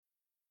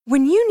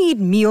When you need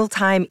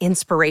mealtime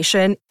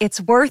inspiration,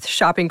 it's worth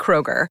shopping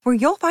Kroger, where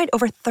you'll find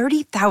over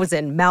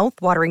 30,000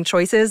 mouth-watering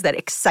choices that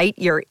excite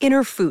your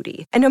inner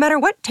foodie. And no matter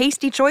what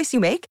tasty choice you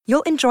make,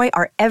 you'll enjoy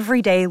our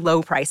everyday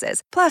low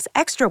prices, plus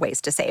extra ways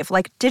to save,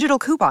 like digital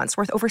coupons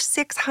worth over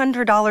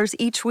 $600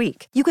 each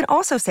week. You can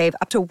also save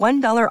up to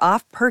 $1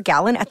 off per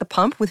gallon at the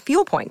pump with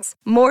fuel points.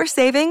 More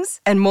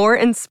savings and more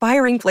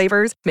inspiring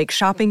flavors make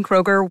shopping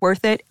Kroger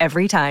worth it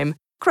every time.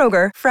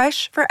 Kroger,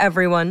 fresh for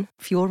everyone.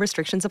 Fuel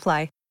restrictions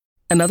apply.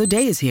 Another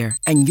day is here,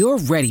 and you're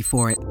ready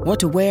for it. What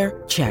to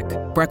wear? Check.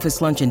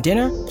 Breakfast, lunch, and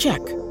dinner? Check.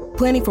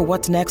 Planning for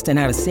what's next and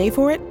how to save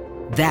for it?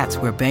 That's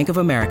where Bank of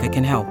America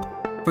can help.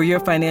 For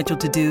your financial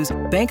to-dos,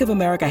 Bank of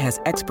America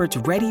has experts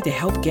ready to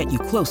help get you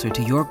closer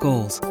to your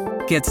goals.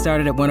 Get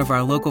started at one of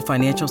our local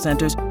financial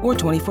centers or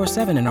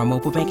 24/7 in our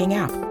mobile banking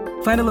app.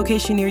 Find a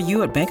location near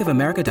you at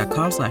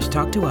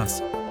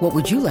bankofamerica.com/talktous. What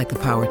would you like the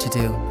power to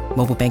do?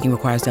 Mobile banking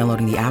requires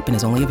downloading the app and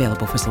is only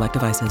available for select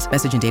devices.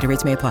 Message and data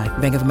rates may apply.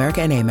 Bank of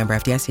America N.A., member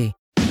FDIC.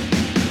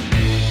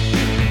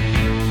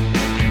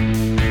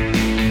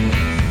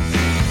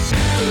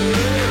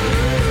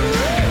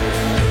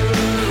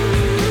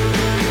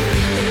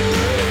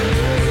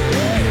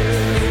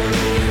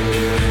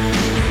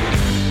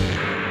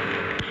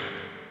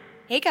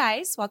 Hey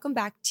guys, welcome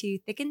back to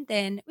Thick and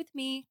Thin with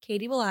me,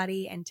 Katie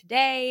Bellotti, and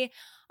today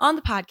on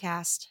the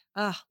podcast,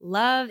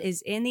 love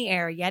is in the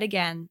air yet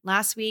again.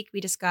 Last week we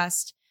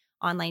discussed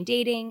online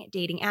dating,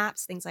 dating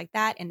apps, things like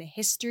that, and the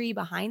history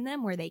behind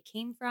them, where they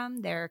came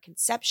from, their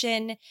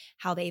conception,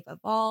 how they've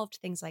evolved,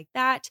 things like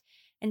that.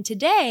 And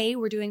today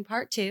we're doing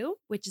part 2,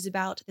 which is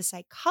about the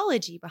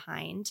psychology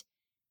behind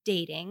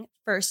dating,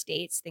 first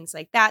dates, things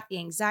like that, the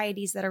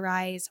anxieties that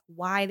arise,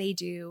 why they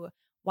do,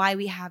 why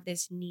we have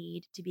this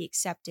need to be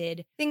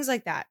accepted, things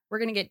like that. We're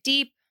going to get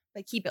deep,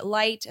 but keep it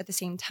light at the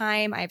same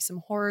time. I have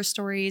some horror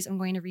stories I'm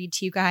going to read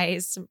to you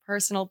guys, some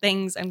personal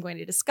things I'm going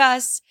to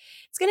discuss.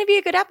 It's going to be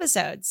a good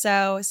episode.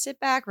 So sit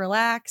back,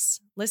 relax,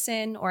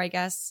 listen, or I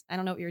guess, I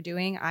don't know what you're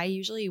doing. I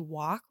usually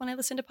walk when I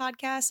listen to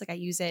podcasts. Like I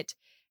use it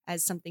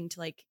as something to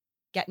like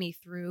get me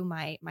through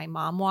my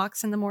mom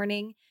walks in the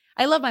morning.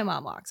 I love my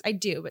mom walks. I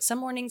do. But some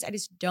mornings I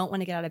just don't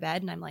want to get out of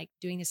bed. And I'm like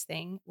doing this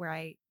thing where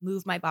I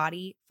move my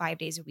body 5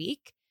 days a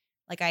week.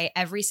 Like not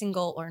every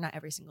single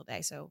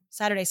day. So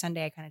Saturday,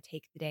 Sunday, I kind of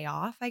take the day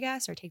off, I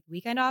guess, or take the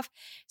weekend off.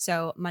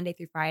 So Monday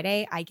through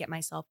Friday, I get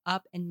myself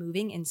up and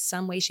moving in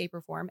some way, shape,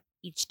 or form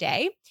each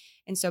day.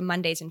 And so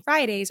Mondays and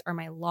Fridays are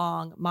my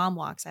long mom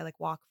walks. I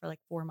like walk for like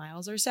 4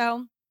 miles or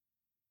so.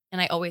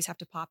 And I always have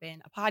to pop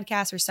in a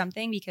podcast or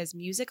something because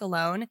music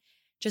alone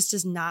just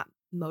does not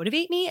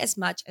motivate me as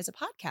much as a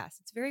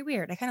podcast. It's very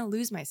weird. I kind of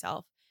lose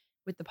myself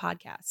with the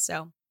podcast.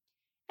 So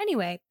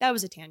anyway, that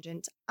was a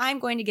tangent. I'm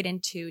going to get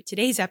into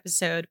today's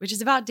episode, which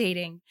is about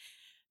dating,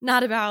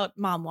 not about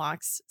mom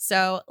walks.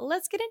 So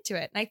let's get into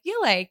it. And I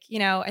feel like,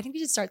 I think we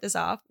should start this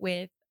off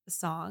with a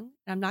song.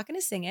 And I'm not going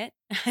to sing it.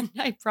 And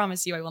I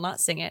promise you, I will not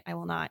sing it. I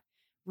will not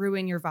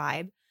ruin your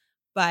vibe.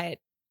 But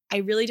I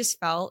really just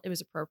felt it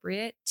was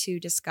appropriate to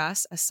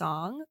discuss a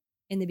song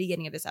in the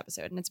beginning of this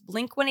episode. And it's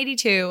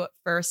Blink-182,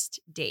 First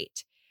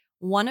Date.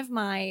 One of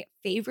my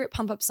favorite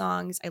pump-up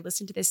songs. I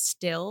listen to this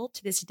still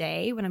to this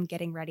day when I'm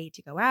getting ready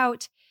to go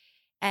out.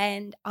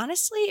 And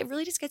honestly, it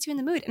really just gets you in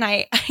the mood. And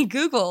I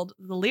Googled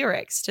the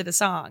lyrics to the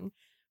song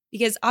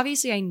because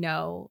obviously I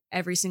know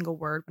every single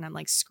word when I'm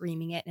like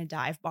screaming it in a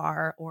dive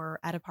bar or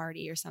at a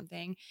party or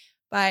something.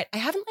 But I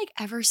haven't like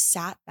ever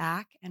sat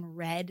back and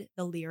read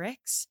the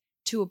lyrics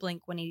to a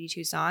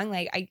Blink-182 song.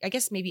 Like I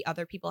guess maybe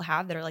other people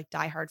have that are like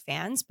diehard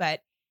fans, but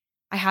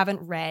I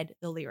haven't read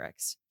the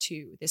lyrics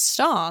to this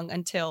song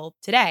until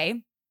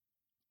today.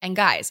 And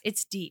guys,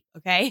 it's deep,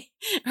 okay?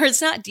 Or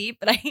it's not deep,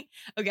 but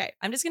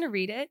I'm just going to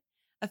read it,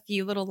 a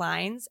few little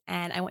lines,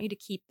 and I want you to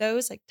keep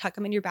those, like tuck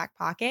them in your back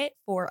pocket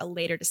for a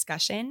later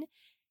discussion,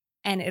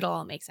 and it'll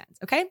all make sense,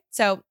 okay?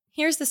 So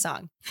here's the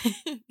song.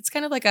 It's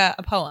kind of like a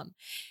poem.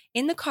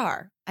 In the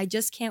car, I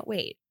just can't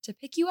wait to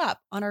pick you up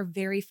on our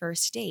very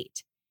first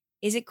date.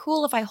 Is it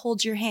cool if I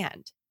hold your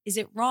hand? Is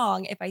it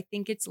wrong if I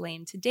think it's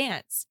lame to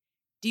dance?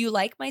 Do you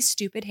like my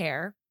stupid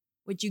hair?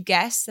 Would you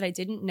guess that I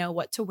didn't know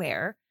what to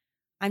wear?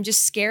 I'm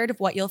just scared of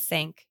what you'll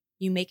think.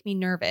 You make me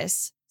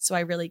nervous, so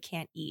I really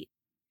can't eat.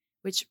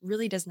 Which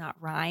really does not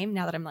rhyme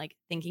now that I'm like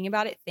thinking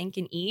about it. Think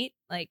and eat.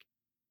 Like,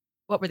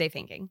 what were they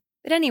thinking?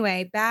 But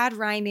anyway, bad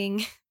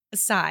rhyming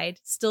aside,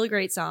 still a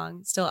great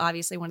song. Still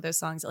obviously one of those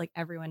songs that like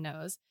everyone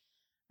knows.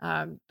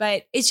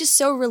 But it's just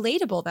so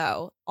relatable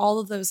though, all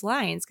of those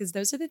lines, because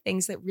those are the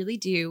things that really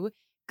do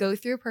go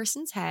through a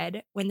person's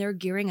head when they're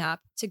gearing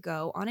up to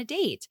go on a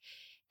date.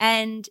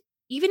 And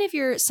even if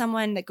you're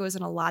someone that goes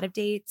on a lot of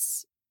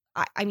dates,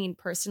 I mean,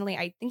 personally,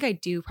 I think I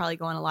do probably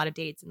go on a lot of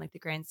dates in like the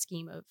grand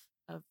scheme of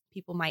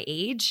people my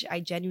age.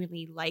 I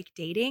genuinely like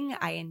dating.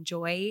 I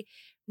enjoy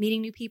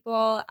meeting new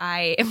people.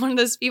 I am one of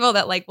those people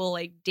that like will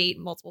like date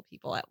multiple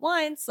people at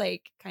once,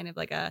 like kind of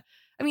like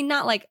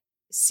not like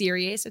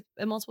serious with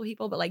multiple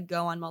people, but like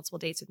go on multiple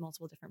dates with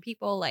multiple different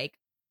people, like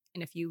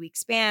in a few weeks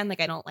span.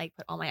 Like I don't like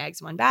put all my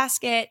eggs in one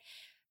basket,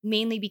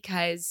 mainly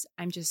because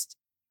I'm just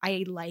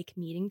I like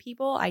meeting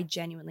people. I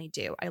genuinely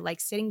do. I like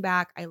sitting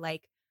back. I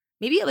like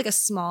maybe like a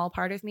small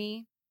part of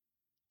me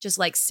just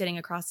like sitting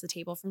across the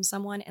table from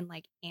someone and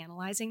like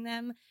analyzing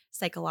them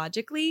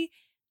psychologically.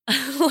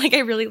 Like I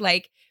really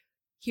like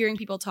hearing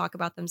people talk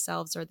about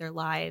themselves or their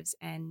lives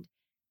and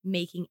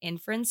making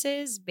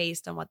inferences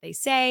based on what they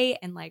say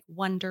and like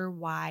wonder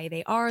why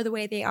they are the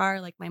way they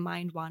are. Like my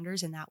mind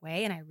wanders in that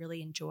way. And I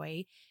really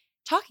enjoy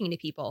talking to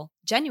people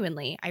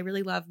genuinely. I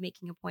really love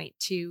making a point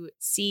to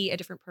see a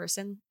different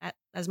person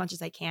as much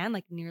as I can,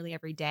 like nearly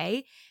every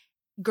day,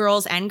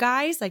 girls and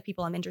guys, like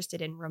people I'm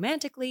interested in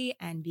romantically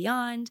and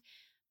beyond.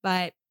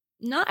 But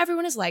not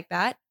everyone is like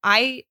that.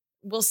 I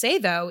will say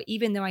though,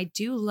 even though I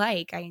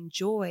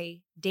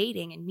enjoy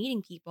dating and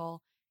meeting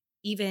people,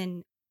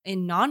 even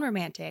in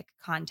non-romantic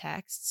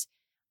contexts,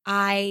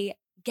 I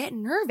get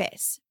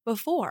nervous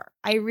before.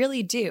 I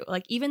really do.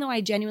 Like, even though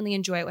I genuinely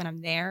enjoy it when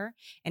I'm there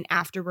and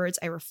afterwards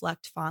I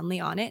reflect fondly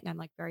on it and I'm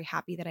like very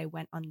happy that I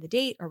went on the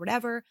date or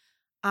whatever,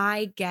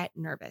 I get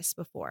nervous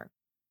before.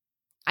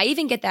 I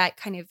even get that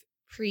kind of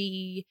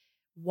pre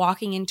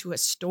walking into a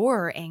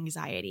store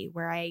anxiety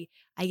where I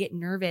get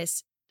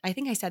nervous. I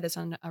think I said this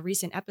on a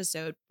recent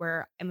episode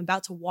where I'm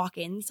about to walk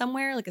in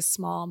somewhere like a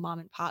small mom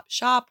and pop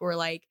shop or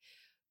like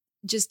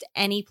just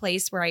any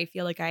place where I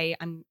feel like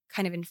I'm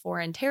kind of in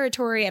foreign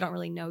territory. I don't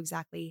really know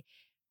exactly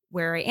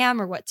where I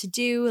am or what to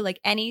do. Like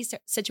any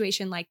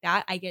situation like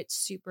that, I get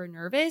super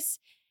nervous.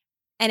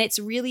 And it's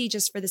really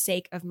just for the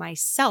sake of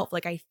myself.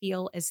 Like I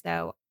feel as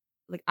though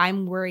like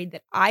I'm worried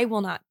that I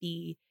will not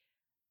be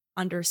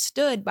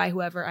understood by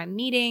whoever I'm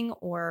meeting,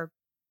 or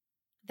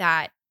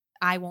that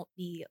I won't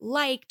be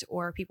liked,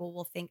 or people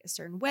will think a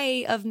certain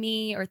way of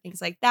me, or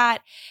things like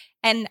that.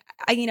 And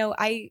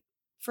I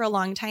for a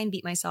long time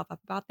beat myself up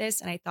about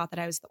this, and I thought that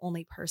I was the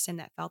only person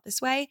that felt this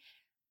way.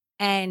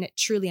 And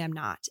truly, I'm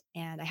not.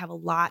 And I have a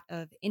lot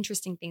of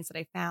interesting things that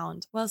I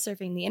found while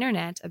surfing the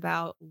internet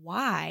about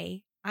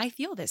why I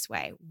feel this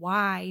way,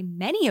 why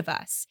many of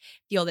us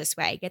feel this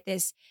way, get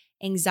this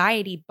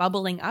anxiety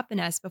bubbling up in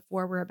us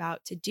before we're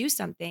about to do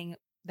something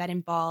that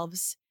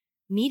involves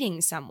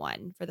meeting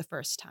someone for the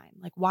first time.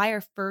 Like, why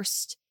are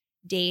first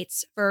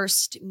dates,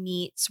 first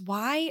meets,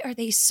 why are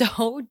they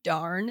so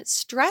darn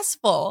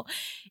stressful?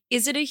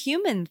 Is it a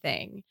human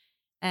thing?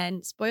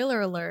 And spoiler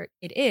alert,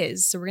 it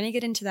is. So we're going to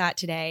get into that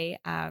today.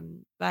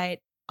 But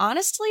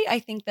honestly, I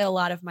think that a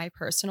lot of my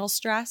personal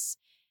stress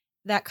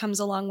that comes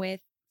along with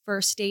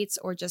first dates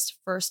or just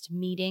first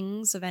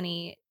meetings of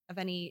any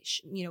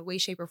way,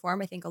 shape, or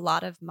form, I think a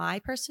lot of my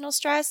personal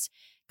stress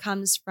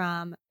comes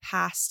from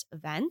past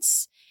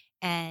events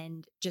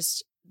and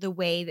just the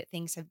way that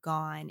things have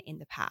gone in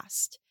the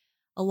past.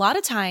 A lot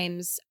of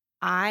times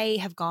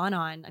I've gone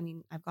on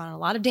a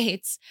lot of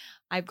dates.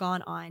 I've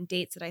gone on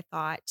dates that I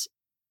thought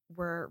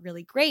were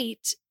really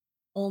great,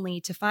 only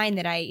to find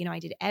that I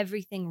did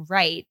everything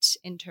right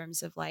in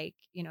terms of like,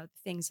 the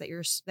things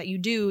that you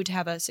do to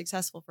have a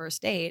successful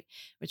first date,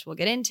 which we'll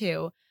get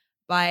into.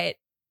 But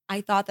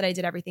I thought that I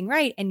did everything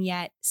right. And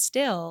yet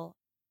still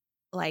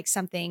like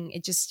something,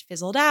 it just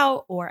fizzled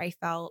out, or I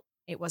felt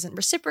it wasn't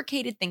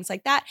reciprocated, things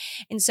like that.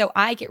 And so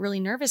I get really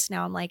nervous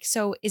now. I'm like,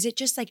 so is it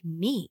just like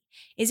me?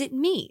 Is it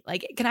me?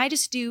 Like, can I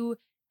just do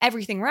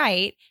everything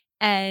right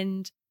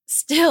and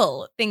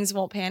still things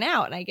won't pan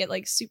out? And I get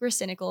like super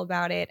cynical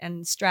about it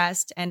and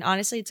stressed. And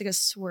honestly, it's like a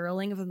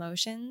swirling of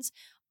emotions,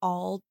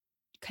 all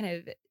kind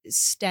of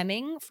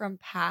stemming from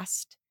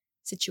past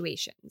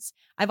situations.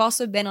 I've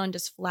also been on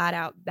just flat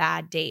out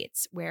bad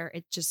dates where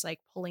it's just like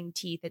pulling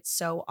teeth. It's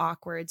so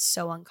awkward,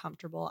 so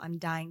uncomfortable. I'm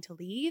dying to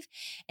leave.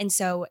 And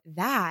so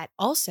that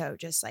also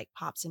just like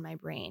pops in my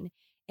brain.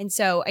 And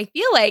so I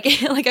feel like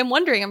like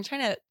I'm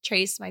trying to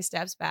trace my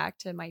steps back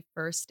to my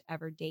first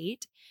ever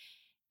date.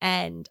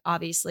 And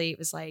obviously it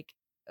was like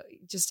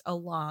just a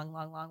long,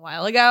 long, long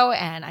while ago.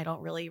 And I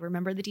don't really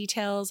remember the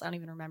details. I don't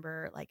even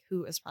remember like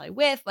who it was probably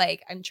with.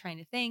 Like I'm trying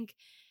to think.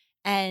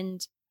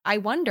 And I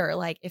wonder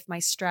like if my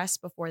stress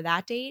before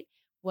that date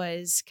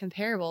was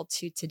comparable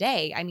to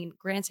today. I mean,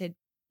 granted,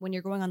 when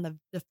you're going on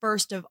the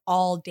first of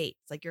all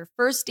dates, like your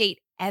first date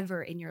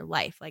ever in your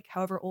life, like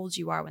however old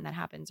you are when that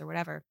happens or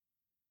whatever,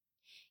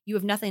 you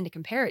have nothing to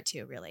compare it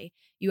to, really.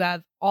 You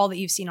have all that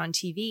you've seen on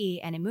TV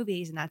and in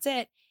movies, and that's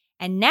it.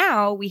 And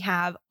now we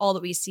have all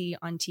that we see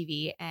on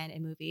TV and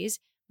in movies,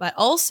 but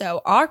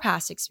also our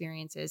past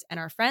experiences and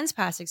our friends'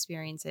 past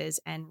experiences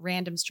and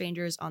random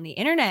strangers on the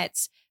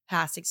internet's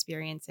past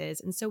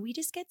experiences. And so we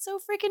just get so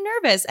freaking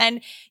nervous.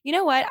 And you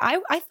know what?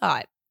 I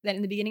thought that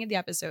in the beginning of the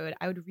episode,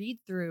 I would read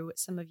through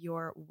some of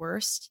your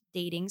worst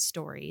dating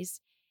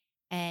stories,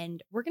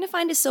 and we're going to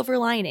find a silver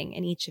lining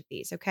in each of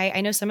these. Okay.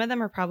 I know some of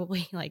them are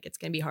probably like, it's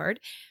going to be hard,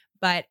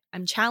 but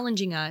I'm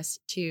challenging us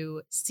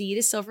to see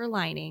the silver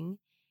lining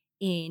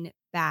in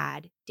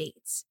bad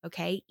dates.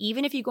 Okay.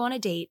 Even if you go on a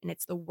date and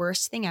it's the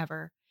worst thing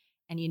ever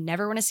and you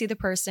never want to see the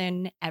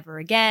person ever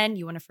again,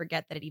 you want to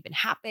forget that it even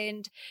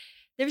happened,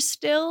 there's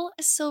still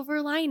a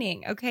silver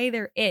lining. Okay.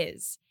 There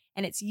is.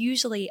 And it's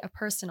usually a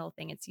personal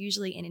thing, it's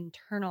usually an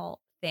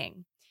internal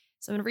thing.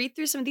 So I'm going to read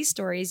through some of these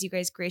stories you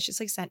guys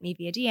graciously sent me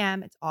via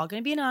DM. It's all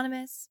going to be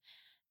anonymous,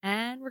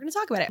 and we're going to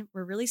talk about it.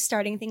 We're really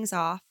starting things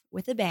off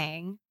with a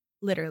bang.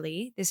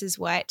 Literally, this is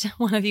what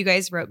one of you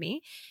guys wrote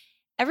me.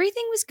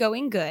 Everything was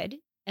going good,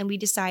 and we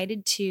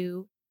decided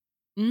to,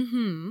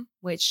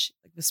 which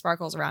like the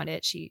sparkles around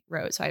it, she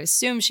wrote. So I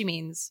assume she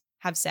means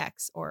have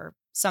sex or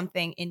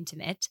something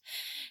intimate.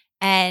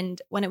 And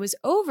when it was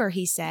over,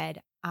 he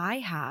said, I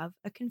have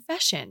a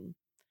confession,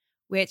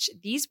 which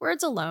these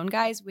words alone,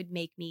 guys, would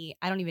make me,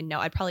 I don't even know.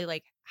 I'd probably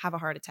like have a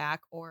heart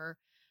attack, or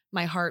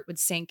my heart would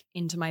sink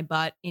into my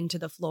butt, into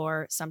the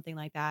floor, something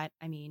like that.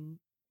 I mean,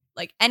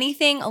 like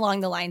anything along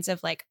the lines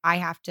of like, I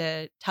have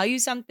to tell you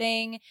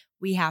something.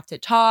 We have to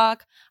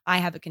talk. I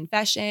have a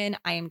confession.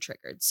 I am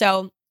triggered.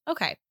 So,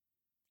 okay,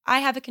 I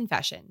have a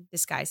confession.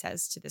 This guy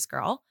says to this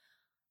girl,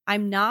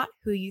 I'm not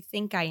who you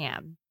think I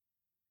am.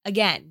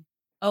 Again,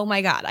 oh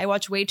my God, I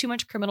watch way too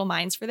much Criminal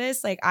Minds for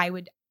this. Like I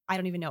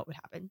don't even know what would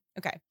happen.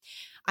 Okay.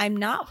 I'm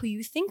not who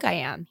you think I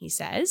am, he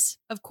says.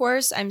 Of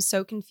course, I'm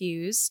so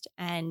confused,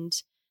 and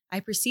I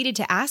proceeded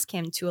to ask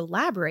him to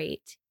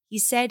elaborate. He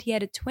said he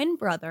had a twin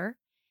brother,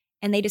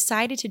 and they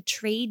decided to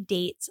trade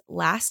dates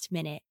last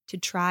minute to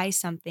try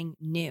something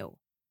new.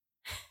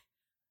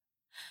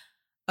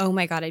 Oh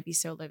my God, I'd be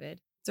so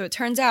livid. So it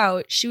turns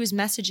out she was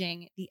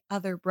messaging the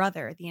other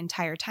brother the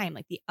entire time,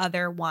 like the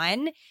other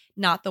one,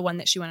 not the one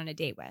that she went on a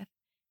date with.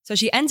 So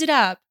she ended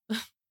up,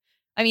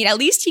 I mean, at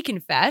least he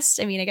confessed.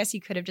 I mean, I guess he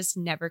could have just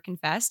never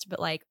confessed, but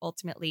like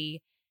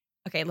ultimately,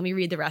 okay, let me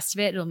read the rest of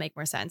it. It'll make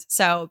more sense.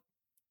 So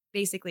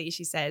basically,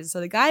 she says, so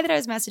the guy that I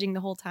was messaging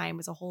the whole time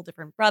was a whole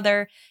different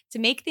brother. To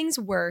make things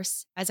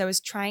worse, as I was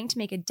trying to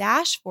make a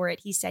dash for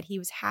it, he said he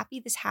was happy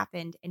this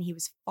happened and he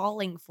was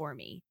falling for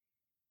me.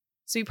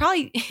 So he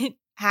probably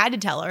had to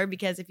tell her,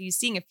 because if he's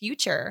seeing a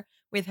future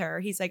with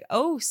her, he's like,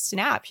 oh,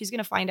 snap. She's going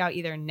to find out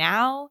either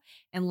now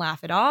and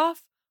laugh it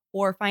off,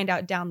 or find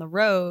out down the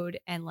road,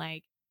 and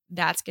like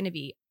that's going to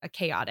be a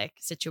chaotic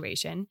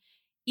situation.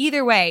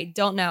 Either way,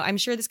 don't know. I'm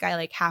sure this guy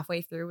like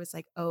halfway through was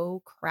like,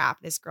 oh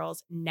crap, this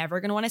girl's never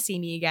going to want to see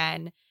me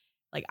again.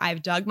 Like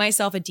I've dug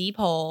myself a deep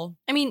hole.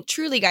 I mean,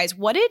 truly, guys,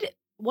 what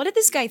did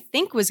this guy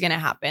think was going to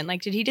happen?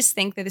 Like, did he just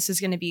think that this was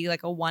going to be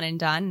like a one and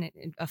done,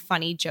 a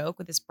funny joke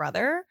with his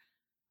brother?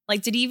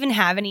 Like, did he even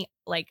have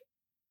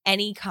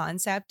any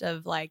concept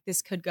of like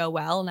this could go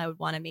well and I would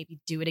want to maybe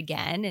do it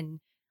again and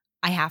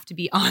I have to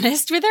be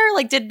honest with her?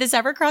 Like, did this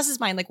ever cross his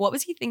mind? Like, what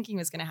was he thinking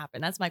was going to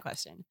happen? That's my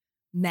question.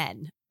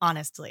 Men,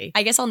 honestly.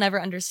 I guess I'll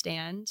never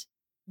understand,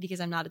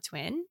 because I'm not a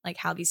twin, like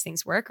how these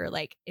things work, or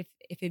like if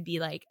it'd be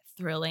like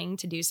thrilling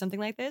to do something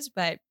like this.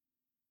 But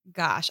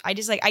gosh, I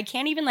just like, I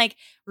can't even like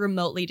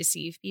remotely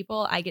deceive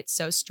people. I get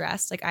so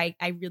stressed. Like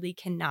I really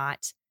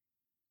cannot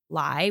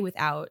lie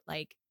without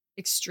like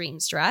extreme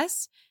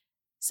stress.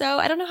 So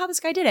I don't know how this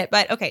guy did it,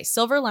 but okay.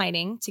 Silver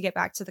lining, to get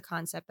back to the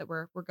concept that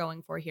we're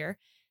going for here.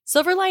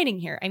 Silver lining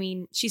here. I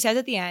mean, she says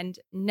at the end,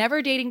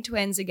 never dating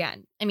twins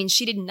again. I mean,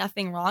 she did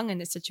nothing wrong in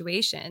this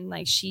situation.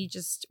 Like she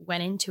just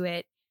went into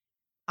it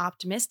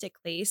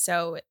optimistically.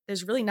 So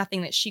there's really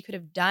nothing that she could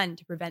have done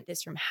to prevent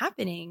this from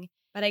happening.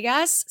 But I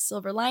guess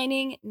silver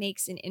lining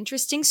makes an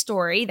interesting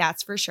story.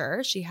 That's for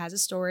sure. She has a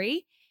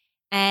story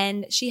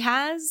and she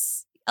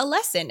has a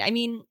lesson. I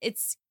mean,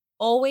 it's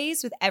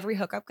always with every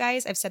hookup,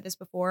 guys. I've said this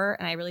before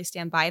and I really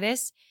stand by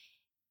this.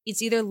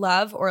 It's either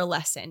love or a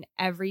lesson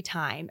every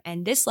time.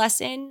 And this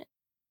lesson,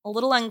 a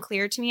little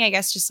unclear to me, I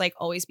guess, just like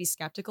always be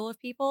skeptical of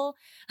people.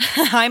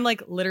 I'm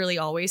like literally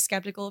always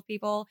skeptical of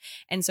people.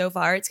 And so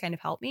far it's kind of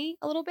helped me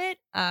a little bit.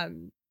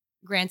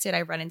 Granted,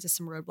 I've run into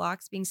some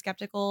roadblocks being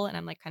skeptical and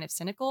I'm like kind of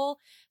cynical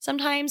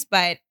sometimes,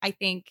 but I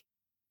think,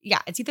 yeah,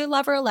 it's either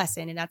love or a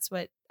lesson. And that's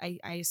what I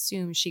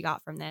assume she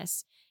got from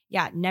this.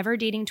 Yeah, never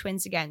dating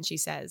twins again, she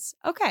says.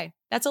 Okay,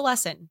 that's a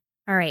lesson.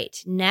 All right,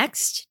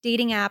 next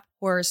dating app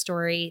horror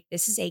story.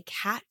 This is a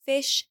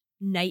catfish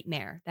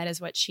nightmare. That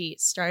is what she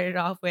started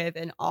off with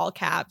in all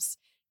caps.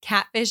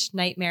 Catfish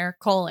nightmare, :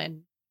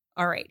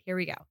 All right, here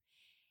we go.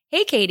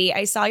 Hey, Katie,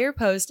 I saw your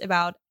post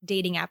about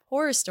dating app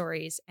horror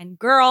stories, and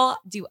girl,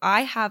 do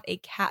I have a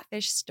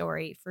catfish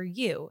story for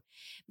you.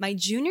 My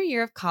junior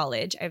year of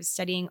college, I was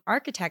studying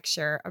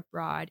architecture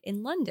abroad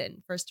in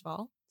London. First of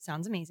all,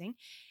 sounds amazing.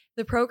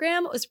 The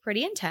program was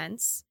pretty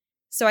intense,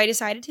 so I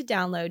decided to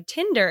download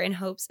Tinder in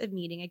hopes of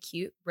meeting a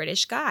cute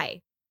British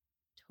guy.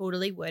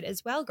 Totally would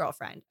as well,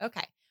 girlfriend.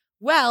 Okay.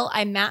 Well,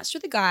 I matched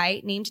with a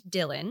guy named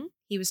Dylan.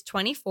 He was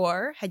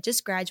 24, had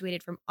just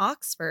graduated from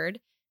Oxford,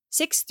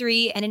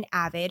 6'3", and an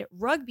avid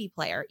rugby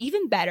player.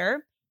 Even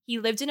better, he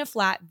lived in a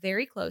flat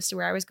very close to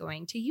where I was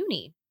going to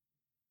uni.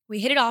 We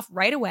hit it off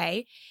right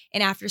away,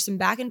 and after some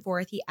back and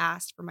forth, he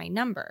asked for my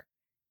number.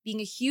 Being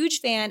a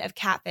huge fan of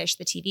Catfish,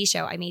 the TV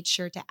show, I made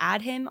sure to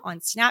add him on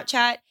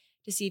Snapchat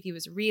to see if he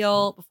was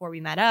real before we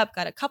met up,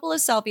 got a couple of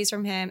selfies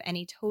from him, and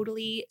he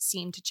totally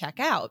seemed to check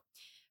out.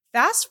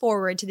 Fast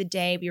forward to the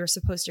day we were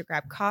supposed to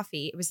grab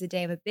coffee. It was the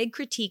day of a big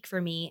critique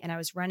for me, and I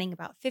was running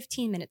about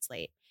 15 minutes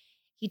late.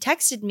 He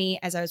texted me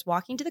as I was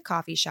walking to the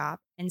coffee shop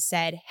and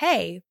said,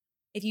 hey,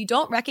 if you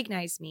don't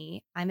recognize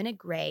me, I'm in a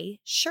gray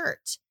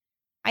shirt.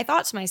 I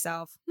thought to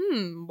myself,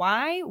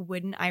 why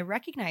wouldn't I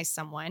recognize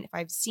someone if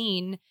I've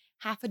seen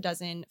half a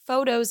dozen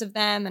photos of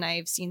them and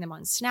I've seen them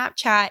on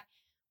Snapchat?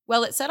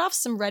 Well, it set off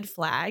some red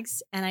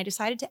flags, and I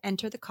decided to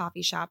enter the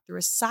coffee shop through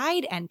a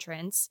side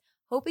entrance,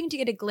 hoping to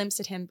get a glimpse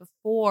at him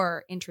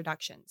before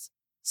introductions.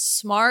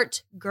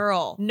 Smart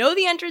girl. Know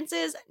the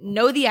entrances,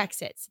 know the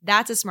exits.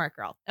 That's a smart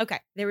girl. Okay.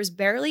 There was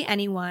barely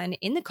anyone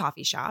in the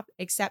coffee shop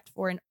except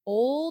for an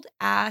old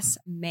ass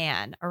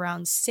man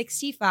around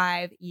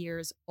 65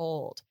 years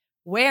old,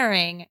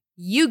 wearing,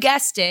 you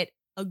guessed it,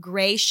 a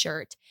gray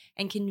shirt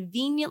and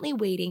conveniently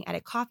waiting at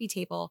a coffee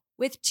table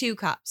with 2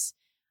 cups.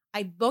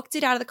 I booked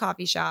it out of the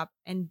coffee shop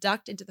and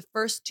ducked into the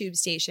first tube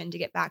station to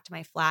get back to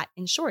my flat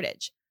in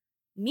Shortage.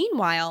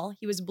 Meanwhile,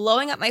 he was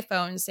blowing up my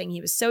phone saying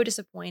he was so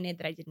disappointed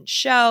that I didn't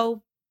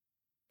show.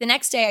 The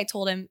next day, I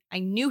told him I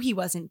knew he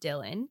wasn't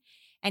Dylan,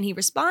 and he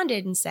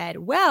responded and said,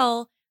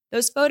 well,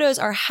 those photos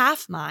are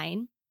half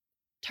mine.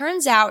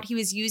 Turns out he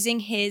was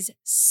using his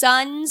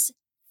son's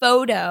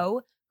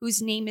photo,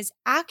 whose name is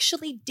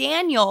actually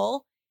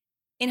Daniel,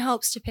 in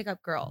hopes to pick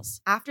up girls.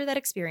 After that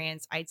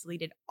experience, I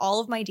deleted all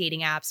of my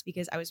dating apps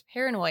because I was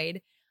paranoid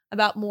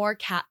about more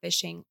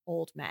catfishing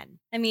old men.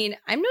 I mean,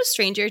 I'm no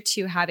stranger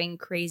to having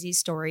crazy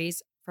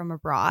stories from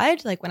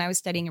abroad. Like when I was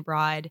studying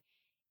abroad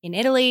in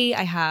Italy,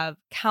 I have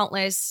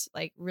countless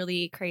like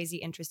really crazy,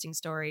 interesting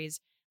stories.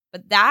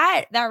 But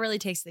that really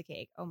takes the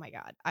cake. Oh my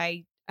God.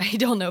 I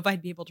don't know if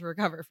I'd be able to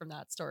recover from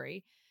that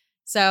story.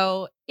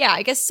 So yeah,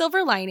 I guess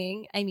silver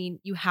lining. I mean,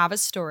 you have a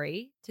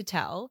story to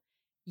tell.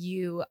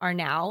 You are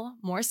now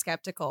more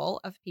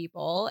skeptical of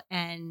people.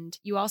 And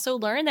you also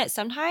learn that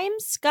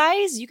sometimes,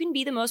 guys, you can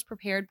be the most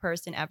prepared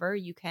person ever.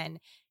 You can,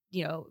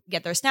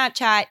 get their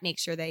Snapchat, make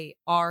sure they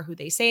are who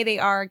they say they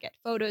are, get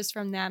photos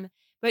from them.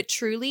 But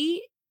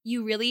truly,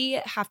 you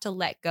really have to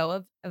let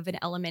go of an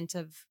element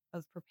of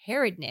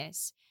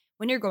preparedness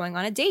when you're going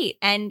on a date.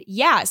 And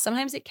yeah,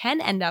 sometimes it can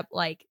end up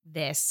like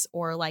this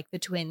or like the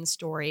twin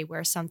story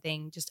where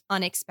something just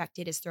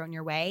unexpected is thrown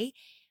your way.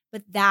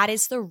 But that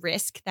is the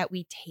risk that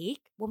we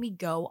take when we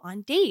go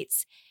on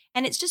dates.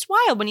 And it's just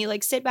wild when you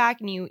like sit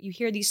back and you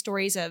hear these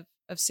stories of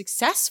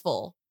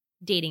successful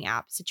dating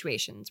app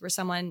situations where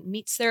someone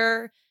meets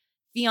their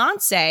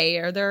fiance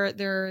or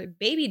their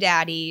baby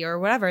daddy or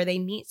whatever. They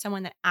meet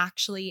someone that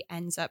actually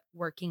ends up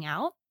working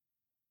out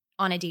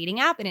on a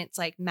dating app, and it's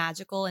like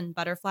magical and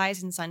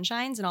butterflies and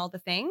sunshines and all the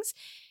things.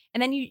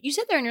 And then you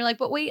sit there and you're like,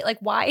 but wait, like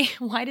why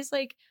does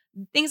like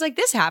things like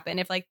this happen?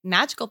 If like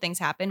magical things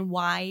happen,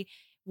 why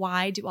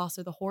do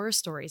also the horror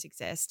stories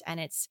exist? And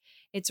it's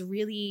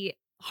really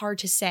hard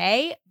to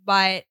say,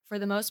 but for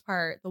the most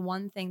part, the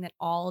one thing that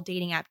all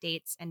dating app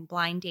dates and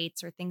blind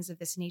dates or things of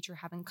this nature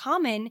have in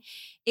common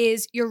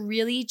is you're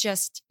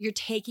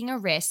taking a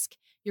risk.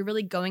 You're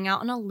really going out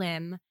on a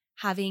limb,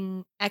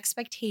 having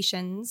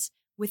expectations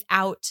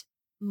without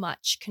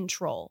much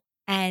control.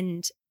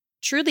 And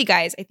truly,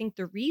 guys, I think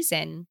the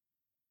reason,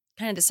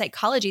 kind of the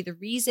psychology, the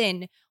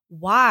reason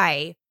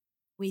why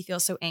we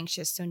feel so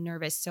anxious, so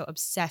nervous, so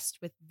obsessed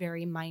with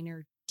very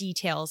minor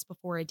details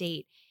before a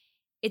date,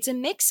 it's a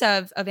mix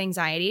of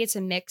anxiety. It's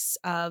a mix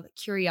of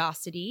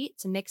curiosity.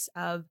 It's a mix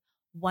of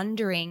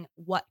wondering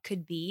what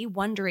could be,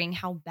 wondering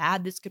how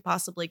bad this could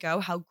possibly go,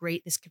 how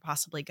great this could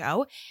possibly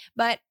go.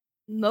 But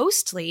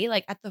mostly,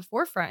 like at the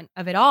forefront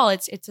of it all,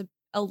 it's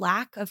a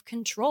lack of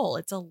control.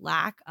 It's a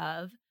lack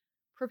of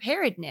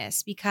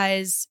preparedness,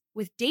 because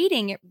with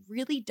dating, it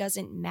really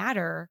doesn't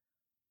matter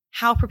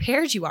how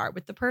prepared you are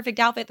with the perfect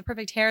outfit, the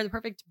perfect hair, the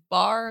perfect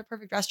bar, the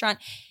perfect restaurant.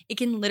 It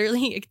can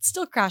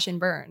still crash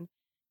and burn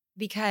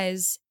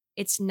because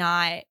it's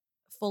not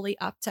fully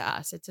up to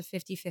us. It's a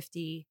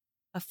 50-50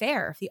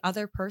 affair. If the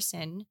other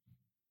person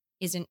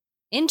isn't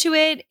into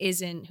it,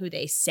 isn't who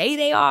they say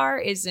they are,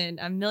 isn't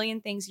a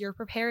million things, your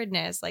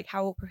preparedness, like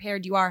how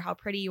prepared you are, how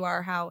pretty you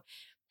are,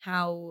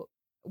 how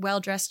well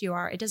dressed you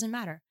are, it doesn't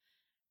matter.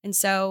 And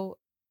so,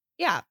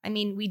 yeah, I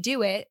mean, we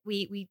do it.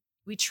 We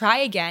try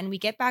again. We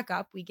get back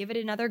up. We give it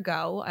another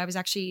go. I was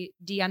actually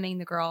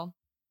DMing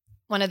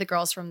one of the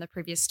girls from the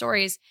previous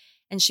stories,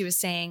 and she was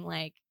saying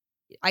like,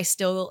 I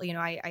still,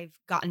 I've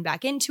gotten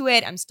back into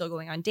it. I'm still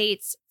going on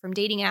dates from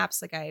dating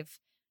apps. Like I've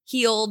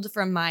healed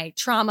from my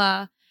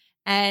trauma.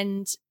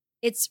 And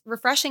it's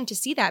refreshing to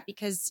see that,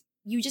 because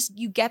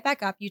you get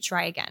back up, you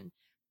try again,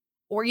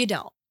 or you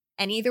don't.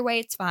 And either way,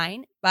 it's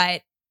fine.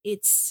 But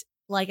it's,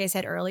 like I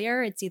said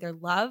earlier, it's either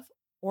love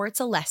or it's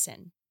a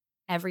lesson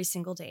every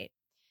single date.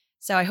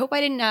 So I hope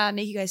I didn't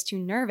make you guys too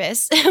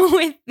nervous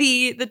with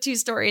the 2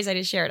 stories I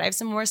just shared. I have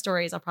some more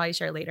stories I'll probably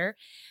share later,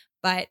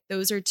 but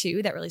those are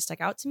 2 that really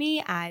stuck out to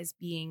me as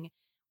being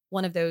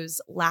one of those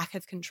lack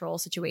of control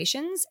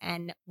situations.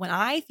 And when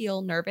I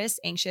feel nervous,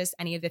 anxious,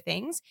 any of the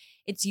things,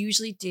 it's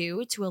usually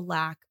due to a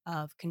lack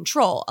of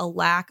control, a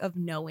lack of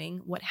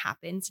knowing what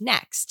happens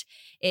next.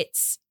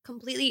 It's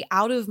completely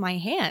out of my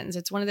hands.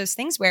 It's one of those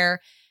things where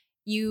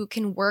you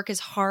can work as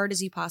hard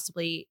as you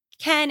possibly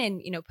can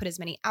and, put as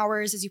many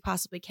hours as you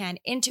possibly can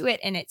into it,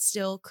 and it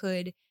still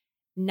could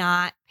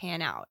not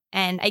pan out.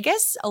 And I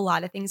guess a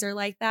lot of things are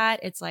like that.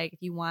 It's like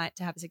if you want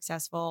to have a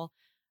successful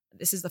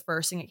this is the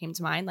first thing that came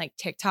to mind, like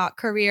TikTok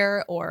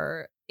career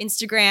or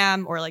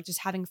Instagram or like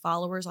just having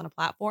followers on a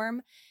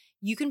platform,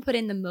 you can put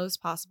in the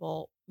most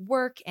possible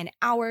work and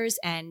hours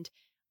and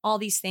all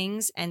these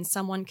things, and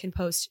someone can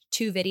post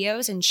 2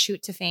 videos and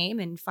shoot to fame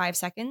in 5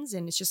 seconds.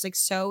 And it's just like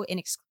so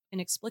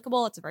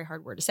inexplicable. It's a very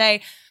hard word to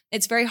say.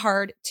 It's very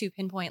hard to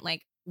pinpoint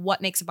like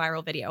what makes a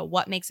viral video,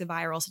 what makes a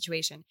viral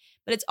situation.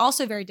 But it's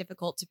also very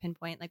difficult to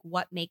pinpoint like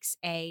what makes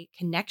a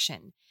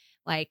connection.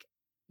 Like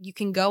you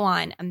can go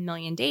on a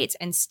million dates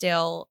and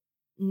still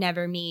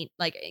never meet,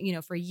 like,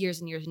 for years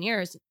and years and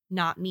years,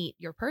 not meet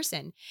your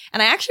person.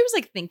 And I actually was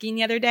like thinking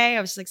the other day,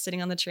 I was like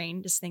sitting on the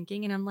train just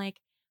thinking, and I'm like,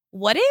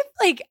 what if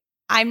like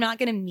I'm not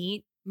going to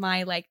meet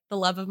my like the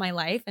love of my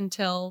life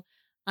until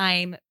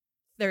I'm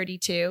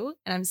 32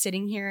 and I'm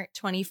sitting here at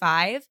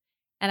 25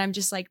 and I'm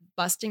just like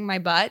busting my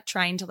butt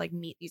trying to like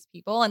meet these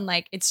people, and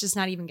like it's just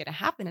not even going to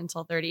happen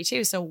until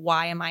 32. So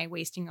why am I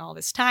wasting all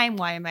this time?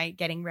 Why am I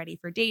getting ready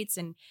for dates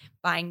and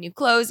buying new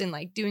clothes and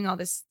like doing all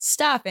this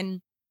stuff?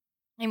 And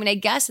I mean, I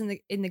guess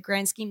in the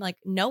grand scheme, like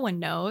no one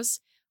knows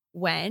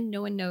when,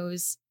 no one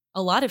knows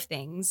a lot of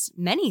things,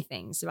 many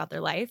things about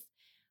their life,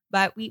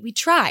 but we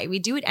try, we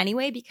do it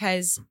anyway,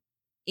 because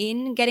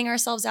in getting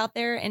ourselves out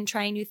there and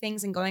trying new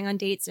things and going on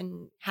dates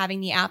and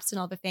having the apps and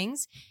all the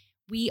things,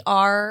 we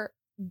are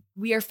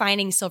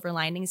finding silver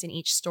linings in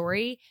each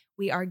story.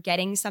 We are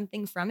getting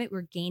something from it.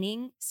 We're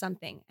gaining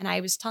something. And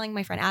I was telling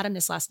my friend Adam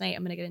this last night.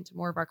 I'm going to get into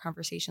more of our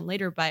conversation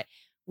later, but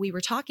we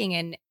were talking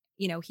and,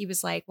 he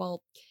was like,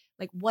 well,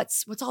 like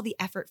what's all the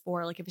effort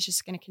for? Like if it's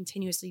just going to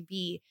continuously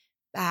be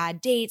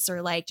bad dates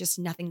or like just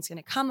nothing's going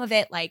to come of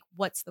it, like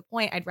what's the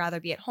point? I'd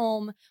rather be at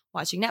home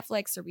watching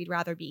Netflix, or we'd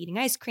rather be eating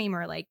ice cream,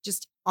 or like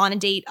just on a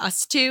date,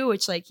 us two,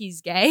 which like he's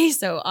gay.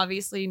 So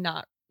obviously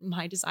not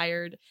my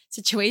desired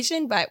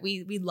situation, but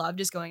we love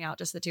just going out,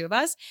 just the two of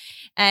us.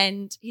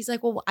 And he's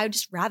like, well, I would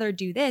just rather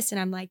do this.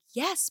 And I'm like,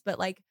 yes, but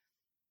like,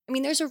 I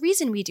mean, there's a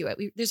reason we do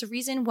it. There's a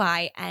reason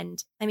why.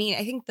 And I mean,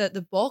 I think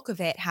the bulk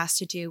of it has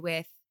to do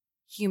with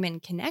human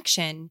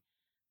connection,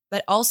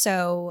 but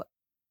also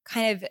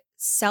kind of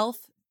self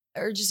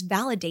or just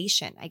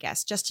validation, I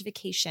guess,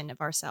 justification of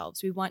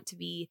ourselves. We want to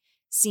be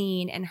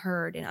seen and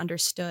heard and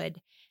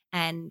understood.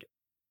 And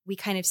we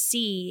kind of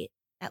see,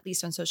 at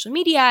least on social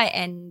media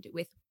and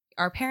with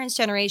our parents'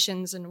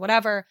 generations and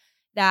whatever,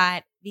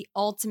 that the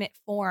ultimate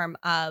form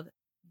of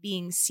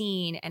being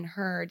seen and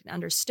heard and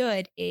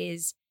understood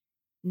is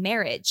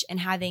marriage, and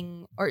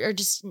having, or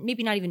just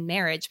maybe not even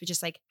marriage, but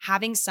just like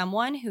having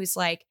someone who's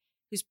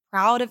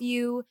proud of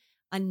you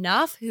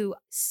enough, who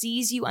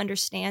sees you,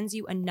 understands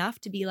you enough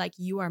to be like,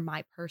 you are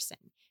my person.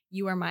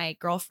 You are my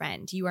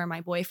girlfriend. You are my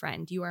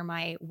boyfriend. You are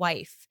my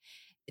wife,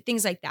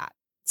 things like that.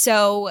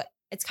 So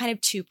it's kind of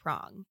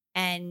two-pronged.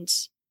 And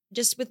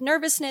just with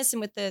nervousness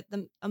and with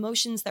the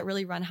emotions that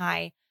really run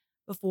high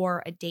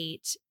before a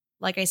date,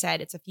 like I said,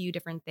 it's a few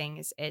different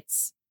things.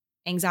 It's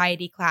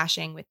anxiety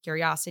clashing with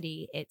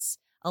curiosity. It's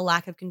a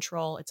lack of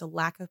control. It's a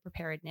lack of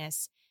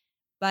preparedness.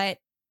 But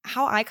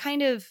how I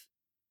kind of,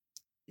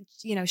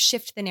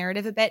 shift the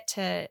narrative a bit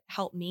to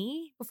help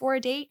me before a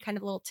date, kind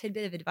of a little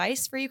tidbit of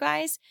advice for you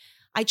guys.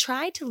 I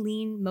try to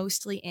lean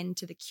mostly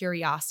into the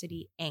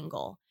curiosity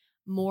angle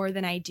more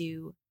than I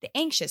do the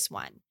anxious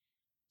one.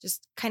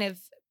 Just kind of,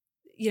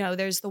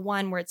 there's the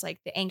one where it's like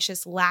the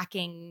anxious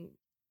lacking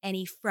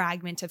any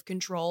fragment of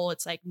control.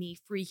 It's like me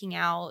freaking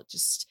out,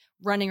 just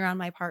running around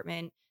my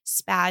apartment,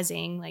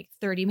 spazzing like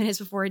 30 minutes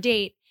before a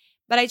date.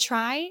 But I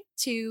try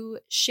to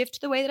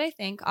shift the way that I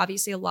think.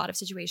 Obviously, a lot of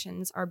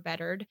situations are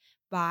bettered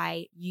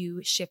by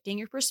you shifting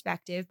your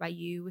perspective, by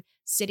you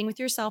sitting with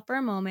yourself for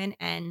a moment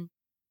and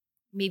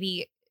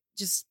maybe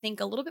just think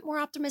a little bit more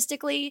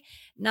optimistically,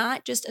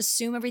 not just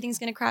assume everything's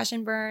going to crash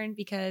and burn,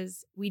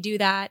 because we do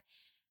that.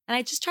 And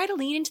I just try to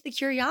lean into the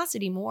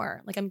curiosity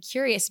more. Like, I'm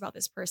curious about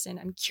this person.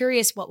 I'm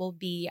curious what will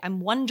be.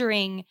 I'm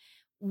wondering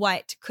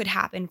what could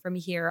happen from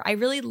here. I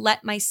really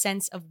let my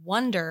sense of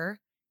wonder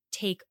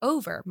take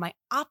over, my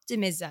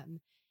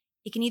optimism.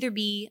 It can either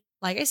be,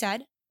 like I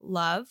said,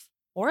 love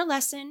or a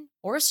lesson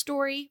or a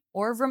story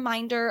or a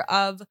reminder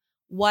of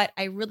what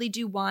I really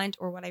do want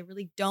or what I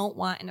really don't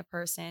want in a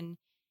person.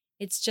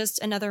 It's just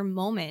another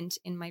moment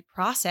in my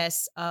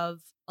process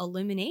of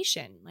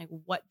illumination. Like,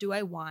 what do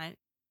I want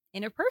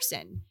in a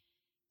person?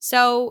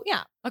 So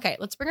yeah, okay,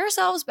 let's bring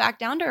ourselves back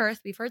down to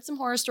earth. We've heard some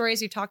horror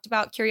stories. We've talked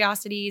about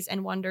curiosities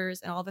and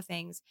wonders and all the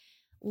things.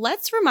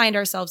 Let's remind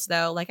ourselves,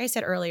 though, like I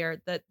said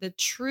earlier, that the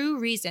true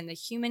reason, the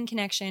human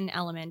connection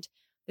element,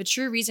 the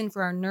true reason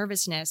for our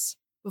nervousness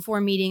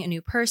before meeting a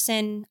new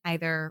person,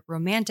 either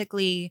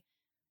romantically,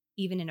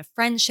 even in a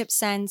friendship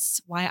sense,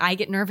 why I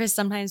get nervous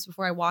sometimes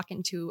before I walk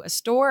into a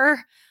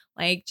store,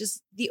 like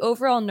just the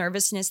overall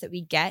nervousness that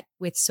we get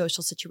with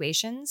social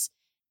situations,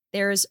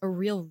 there's a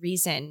real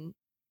reason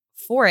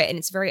for it. And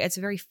it's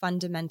a very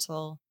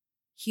fundamental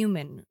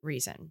human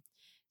reason.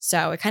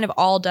 So it kind of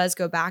all does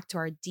go back to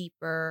our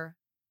deeper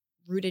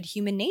rooted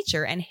human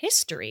nature and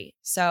history.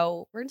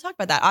 So we're going to talk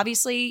about that.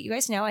 Obviously, you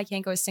guys know I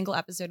can't go a single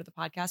episode of the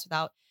podcast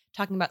without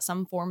talking about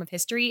some form of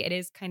history. It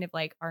is kind of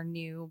like our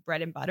new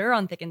bread and butter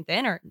on Thick and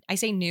Thin, or I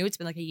say new, it's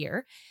been like a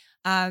year.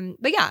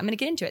 But yeah, I'm going to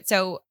get into it.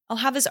 So I'll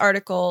have this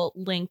article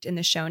linked in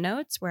the show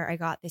notes where I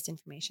got this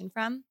information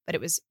from, but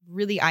it was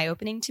really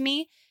eye-opening to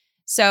me.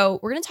 So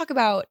we're going to talk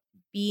about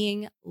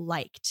being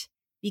liked,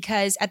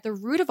 because at the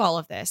root of all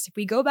of this, if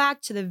we go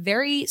back to the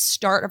very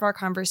start of our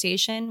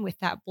conversation with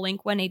that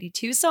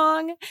Blink-182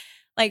 song,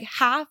 like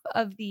half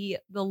of the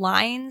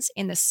lines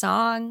in the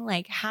song,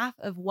 like half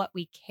of what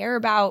we care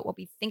about, what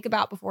we think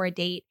about before a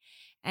date,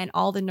 and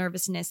all the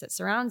nervousness that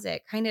surrounds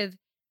it kind of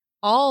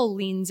all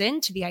leans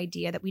into the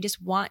idea that we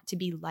just want to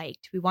be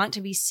liked. We want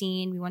to be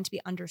seen. We want to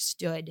be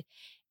understood.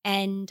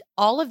 And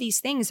all of these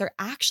things are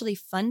actually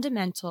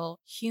fundamental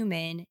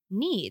human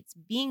needs.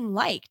 Being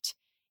liked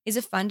is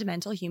a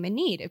fundamental human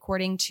need.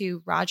 According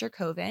to Roger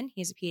Coven,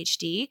 he has a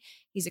PhD,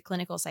 he's a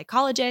clinical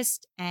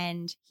psychologist,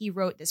 and he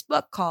wrote this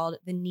book called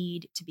The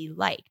Need to Be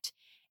Liked.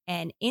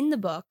 And in the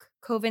book,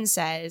 Coven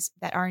says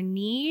that our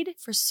need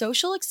for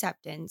social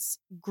acceptance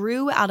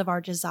grew out of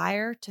our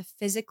desire to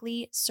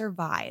physically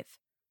survive.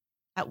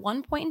 At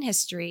one point in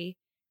history,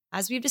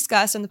 as we've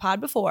discussed on the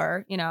pod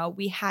before,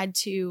 we had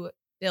to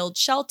build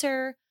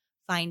shelter,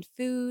 find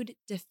food,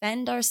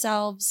 defend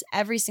ourselves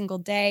every single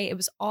day. It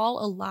was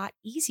all a lot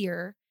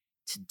easier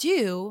to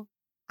do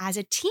as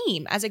a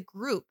team, as a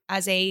group,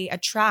 as a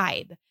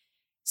tribe.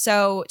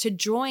 So to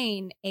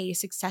join a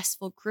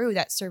successful crew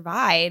that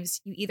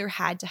survives, you either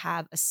had to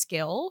have a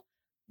skill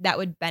that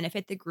would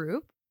benefit the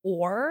group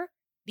or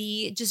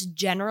be just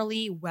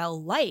generally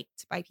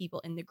well-liked by people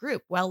in the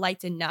group,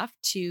 well-liked enough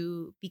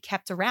to be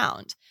kept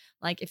around.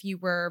 Like if you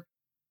were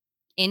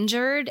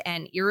injured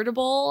and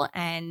irritable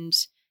and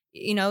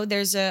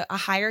there's a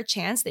higher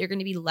chance that you're going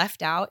to be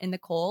left out in the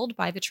cold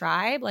by the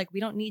tribe. Like, we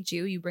don't need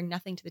you. You bring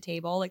nothing to the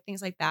table, like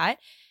things like that.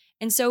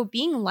 And so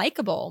being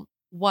likable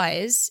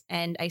was,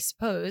 and I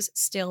suppose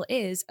still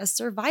is, a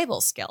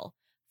survival skill.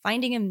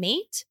 Finding a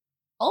mate,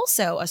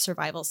 also a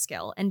survival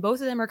skill. And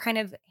both of them are kind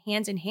of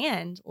hand in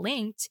hand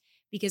linked,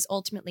 because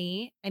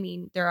ultimately,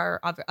 there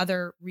are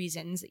other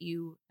reasons that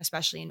you,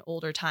 especially in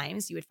older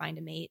times, you would find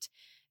a mate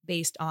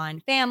based on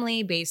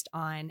family, based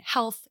on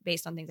health,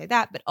 based on things like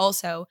that. But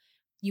also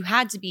you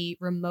had to be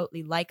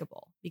remotely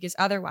likable, because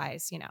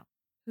otherwise,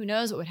 who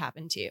knows what would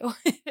happen to you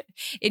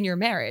in your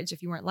marriage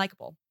if you weren't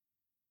likable.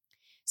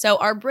 So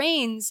our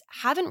brains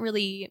haven't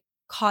really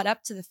caught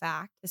up to the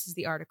fact, this is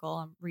the article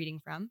I'm reading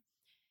from,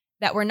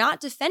 that we're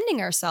not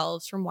defending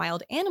ourselves from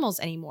wild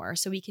animals anymore.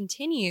 So we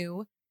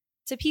continue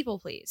to people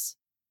please.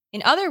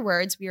 In other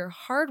words, we are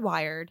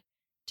hardwired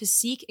to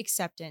seek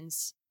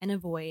acceptance and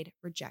avoid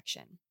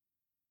rejection.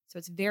 So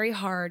it's very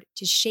hard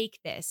to shake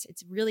this.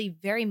 It's really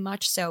very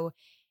much so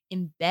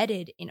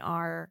embedded in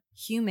our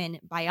human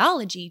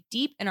biology,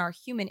 deep in our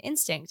human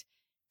instinct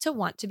to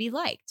want to be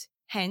liked.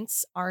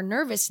 Hence our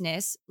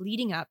nervousness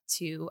leading up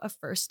to a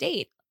first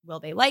date. Will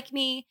they like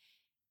me?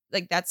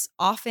 Like, that's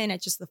often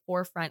at just the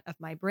forefront of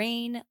my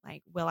brain.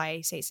 Like, will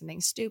I say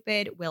something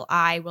stupid? Will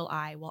I?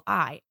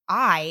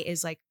 I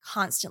is like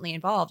constantly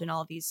involved in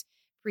all of these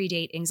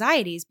pre-date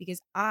anxieties,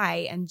 because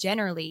I am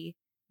genuinely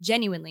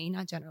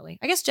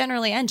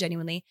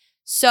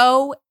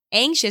so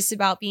anxious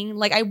about being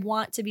like, I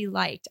want to be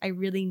liked. I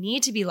really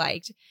need to be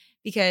liked,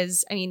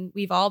 because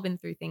we've all been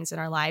through things in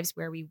our lives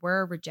where we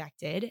were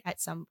rejected at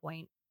some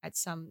point, at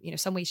some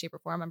way, shape, or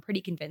form. I'm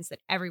pretty convinced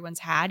that everyone's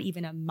had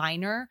even a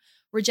minor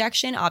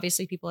rejection.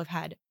 Obviously, people have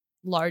had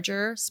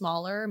larger,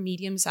 smaller,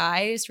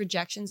 medium-sized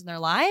rejections in their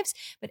lives,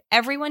 but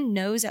everyone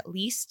knows at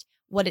least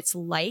what it's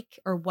like,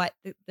 or what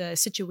the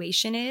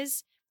situation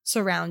is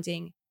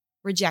surrounding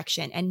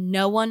rejection. And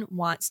no one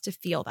wants to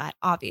feel that.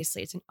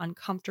 Obviously, it's an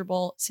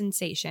uncomfortable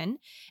sensation.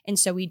 And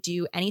so we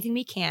do anything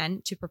we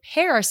can to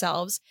prepare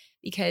ourselves,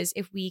 because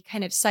if we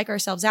kind of psych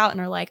ourselves out and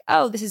are like,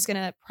 oh, this is going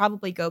to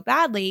probably go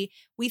badly,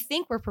 we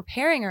think we're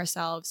preparing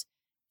ourselves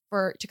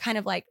to kind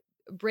of like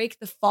break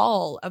the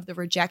fall of the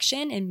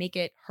rejection and make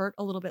it hurt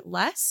a little bit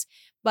less.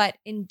 But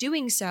in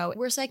doing so,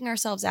 we're psyching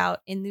ourselves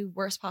out in the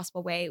worst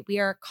possible way. We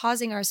are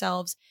causing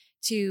ourselves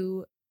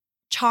to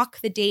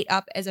chalk the date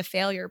up as a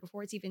failure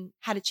before it's even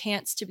had a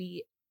chance to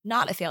be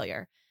not a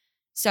failure.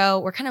 So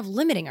we're kind of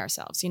limiting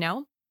ourselves,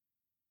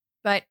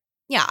 But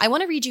yeah, I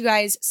want to read you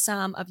guys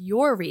some of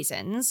your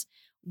reasons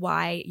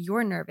why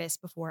you're nervous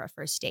before a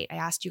first date. I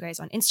asked you guys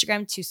on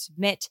Instagram to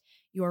submit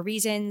your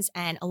reasons,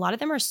 and a lot of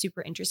them are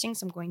super interesting.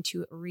 So I'm going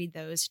to read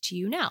those to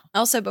you now.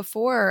 Also,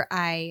 before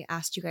I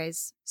asked you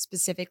guys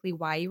specifically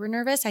why you were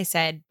nervous, I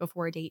said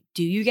before a date,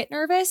 do you get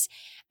nervous?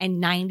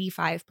 And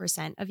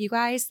 95% of you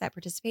guys that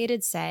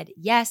participated said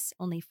yes.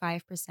 Only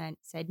 5%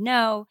 said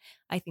no.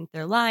 I think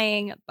they're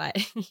lying, but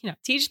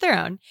teach their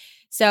own.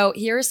 So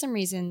here are some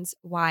reasons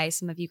why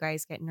some of you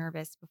guys get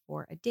nervous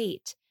before a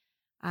date.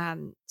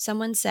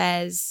 Someone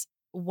says,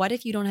 what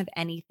if you don't have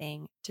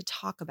anything to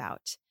talk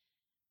about?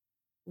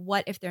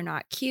 What if they're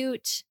not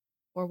cute?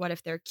 Or what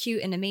if they're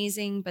cute and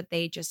amazing, but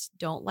they just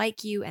don't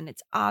like you and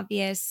it's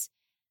obvious?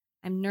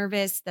 I'm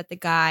nervous that the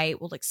guy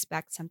will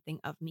expect something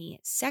of me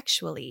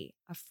sexually,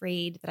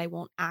 afraid that I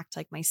won't act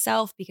like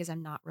myself because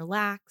I'm not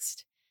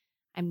relaxed.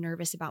 I'm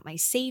nervous about my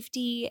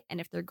safety and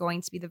if they're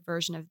going to be the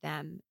version of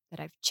them that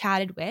I've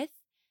chatted with.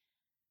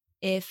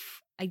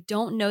 If I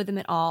don't know them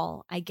at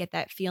all, I get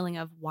that feeling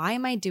of, why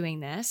am I doing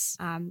this?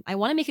 I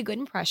want to make a good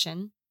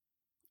impression,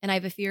 and I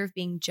have a fear of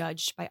being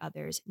judged by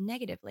others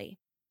negatively.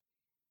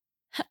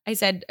 I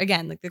said,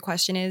 again, like the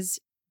question is,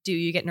 do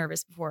you get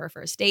nervous before a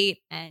first date?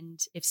 And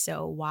if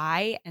so,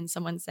 why? And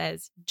someone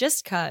says,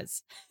 just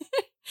cuz.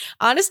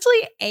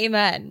 Honestly,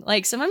 amen.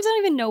 Like sometimes I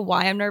don't even know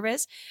why I'm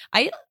nervous.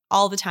 I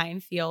all the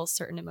time feel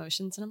certain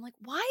emotions and I'm like,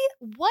 why?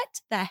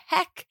 What the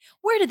heck?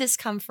 Where did this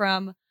come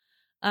from?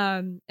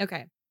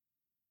 Okay.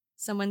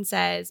 Someone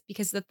says,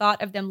 because the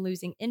thought of them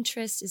losing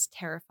interest is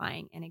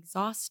terrifying and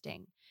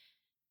exhausting.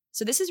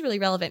 So this is really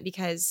relevant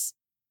because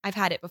I've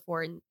had it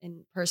before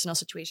in personal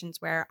situations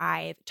where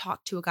I've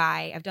talked to a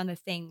guy. I've done the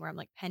thing where I'm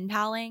like pen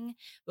paling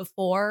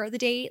before the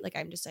date. Like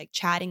I'm just like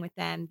chatting with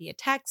them via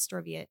text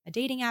or via a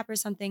dating app or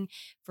something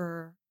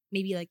for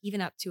maybe like even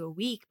up to a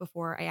week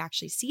before I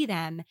actually see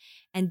them.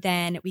 And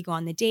then we go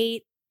on the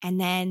date and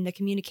then the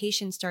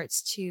communication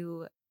starts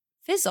to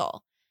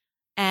fizzle.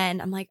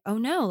 And I'm like, oh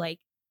no, like,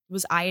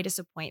 was I a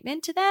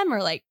disappointment to them?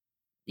 Or like,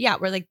 yeah,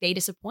 were like they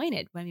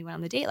disappointed when we went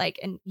on the date? Like,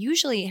 and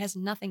usually it has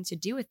nothing to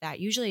do with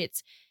that. Usually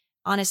it's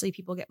honestly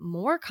people get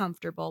more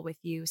comfortable with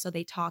you. So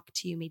they talk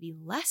to you maybe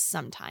less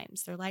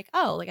sometimes. They're like,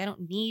 oh, like I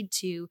don't need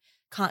to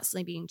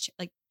constantly being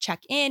like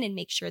check in and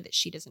make sure that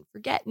she doesn't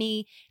forget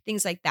me,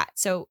 things like that.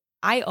 So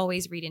I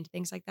always read into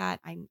things like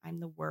that. I'm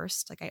the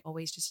worst. Like I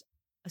always just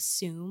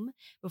assume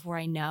before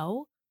I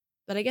know.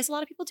 But I guess a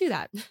lot of people do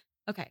that.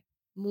 Okay.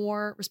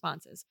 More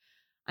responses.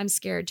 I'm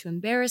scared to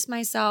embarrass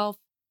myself.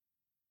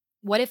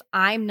 What if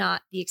I'm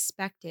not the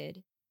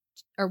expected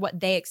or what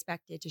they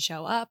expected to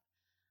show up?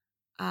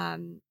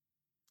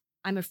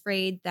 I'm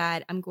afraid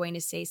that I'm going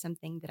to say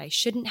something that I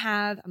shouldn't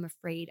have. I'm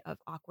afraid of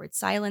awkward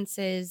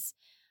silences.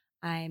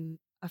 I'm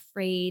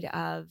afraid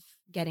of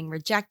getting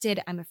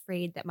rejected. I'm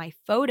afraid that my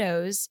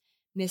photos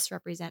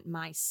misrepresent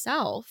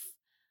myself.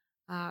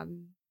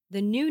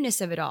 The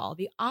newness of it all,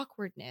 the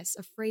awkwardness,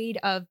 afraid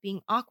of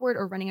being awkward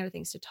or running out of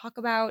things to talk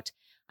about.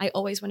 I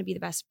always want to be the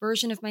best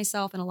version of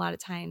myself. And a lot of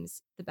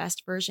times the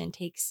best version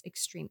takes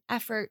extreme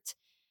effort.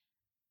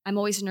 I'm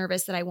always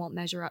nervous that I won't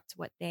measure up to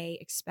what they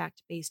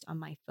expect based on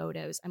my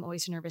photos. I'm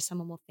always nervous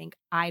someone will think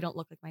I don't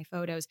look like my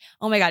photos.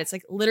 Oh my God, it's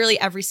like literally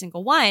every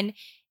single one.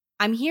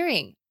 I'm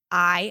hearing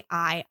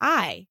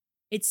I.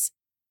 It's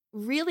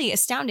really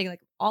astounding.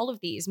 Like all of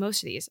these,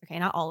 most of these, okay,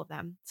 not all of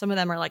them. Some of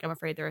them are like, I'm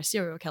afraid they're a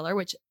serial killer,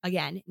 which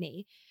again,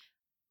 me.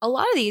 A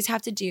lot of these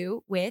have to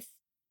do with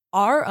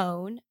our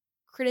own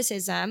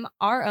criticism,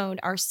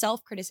 our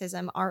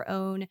self-criticism, our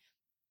own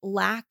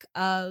lack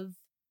of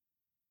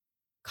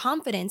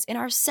confidence in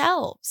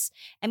ourselves.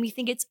 And we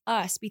think it's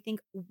us. We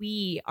think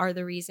we are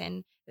the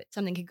reason that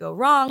something could go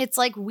wrong. It's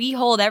like we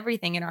hold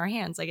everything in our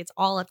hands. Like it's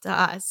all up to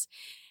us.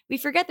 We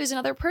forget there's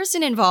another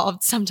person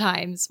involved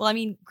sometimes. Well, I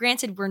mean,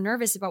 granted, we're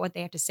nervous about what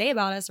they have to say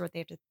about us or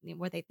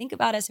what they think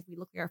about us. If we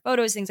look at our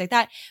photos, things like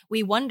that,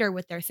 we wonder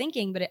what they're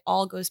thinking, but it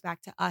all goes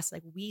back to us.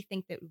 Like we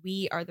think that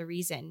we are the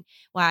reason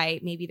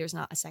why maybe there's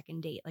not a second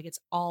date. Like it's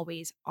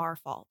always our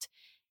fault.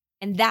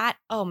 And that,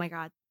 oh my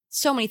God,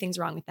 so many things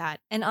wrong with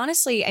that. And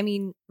honestly, I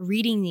mean,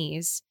 reading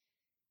these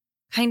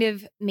kind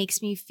of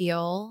makes me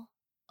feel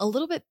a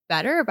little bit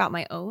better about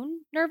my own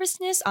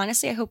nervousness.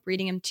 Honestly, I hope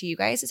reading them to you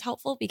guys is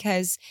helpful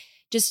because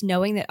just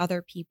knowing that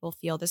other people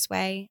feel this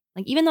way,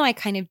 like even though I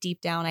kind of deep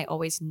down, I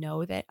always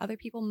know that other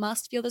people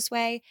must feel this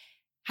way,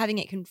 having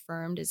it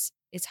confirmed is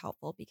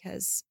helpful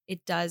because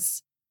it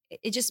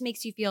just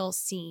makes you feel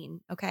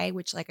seen. Okay.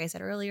 Which, like I said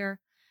earlier,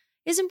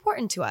 is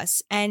important to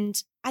us. And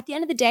at the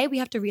end of the day, we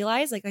have to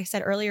realize, like I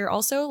said earlier,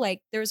 also,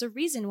 like there's a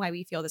reason why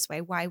we feel this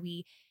way, why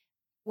we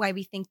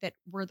think that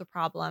we're the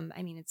problem.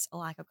 I mean, it's a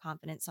lack of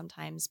confidence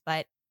sometimes,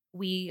 but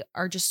we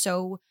are just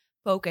so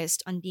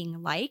focused on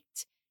being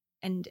liked.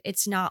 And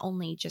it's not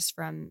only just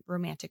from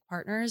romantic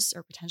partners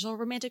or potential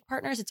romantic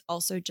partners, it's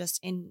also just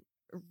in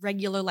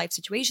regular life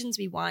situations.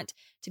 We want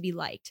to be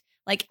liked.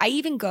 Like I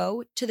even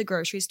go to the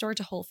grocery store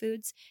to Whole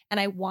Foods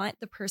and I want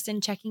the person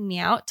checking me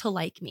out to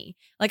like me.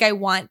 Like I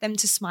want them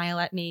to smile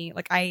at me.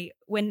 Like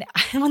when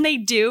they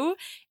do,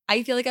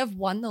 I feel like I've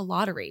won the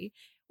lottery.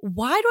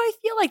 Why do I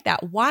feel like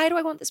that? Why do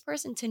I want this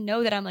person to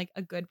know that I'm like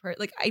a good person?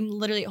 Like I'm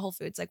literally at Whole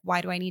Foods. Like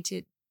why do I need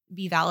to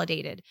be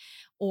validated?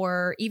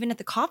 Or even at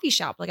the coffee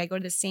shop, like I go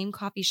to the same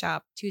coffee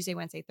shop Tuesday,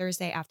 Wednesday,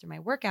 Thursday after my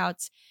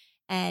workouts.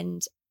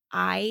 And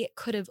I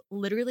could have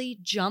literally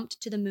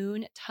jumped to the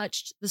moon,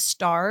 touched the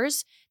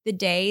stars the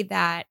day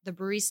that the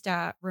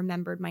barista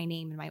remembered my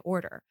name and my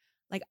order.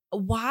 Like,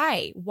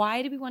 why?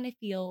 Why do we want to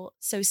feel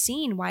so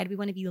seen? Why do we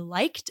want to be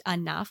liked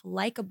enough,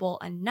 likable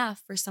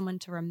enough for someone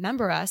to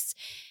remember us?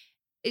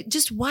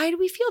 Just why do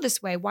we feel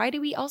this way? Why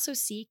do we also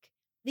seek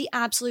the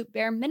absolute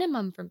bare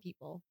minimum from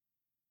people?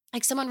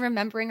 Like someone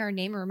remembering our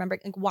name or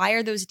remembering, like, why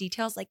are those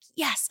details? Like,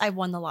 yes, I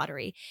won the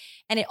lottery.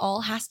 And it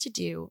all has to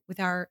do with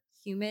our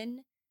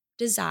human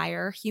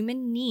desire,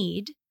 human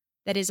need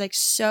that is like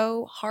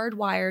so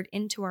hardwired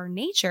into our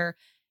nature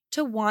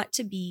to want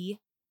to be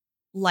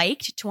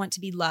liked, to want to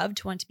be loved,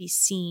 to want to be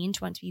seen,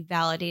 to want to be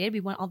validated. We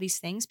want all these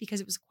things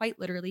because it was quite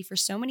literally for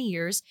so many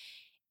years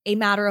a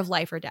matter of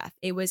life or death.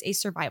 It was a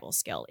survival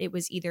skill. It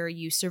was either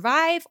you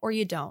survive or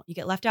you don't. You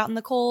get left out in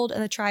the cold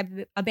and the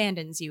tribe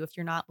abandons you if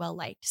you're not well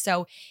liked.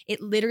 So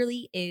it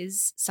literally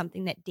is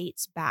something that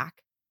dates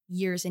back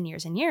years and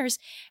years and years.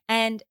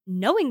 And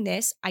knowing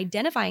this,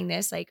 identifying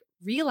this, like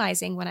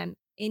realizing when I'm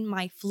in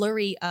my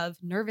flurry of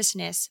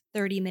nervousness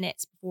 30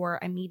 minutes before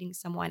I'm meeting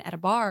someone at a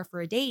bar for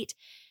a date,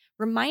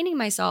 reminding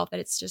myself that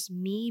it's just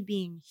me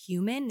being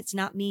human. It's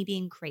not me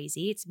being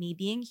crazy. It's me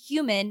being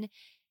human.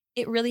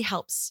 It really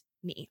helps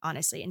me,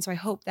 honestly. And so I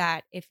hope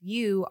that if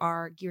you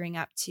are gearing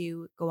up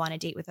to go on a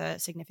date with a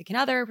significant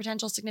other,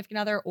 potential significant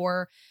other,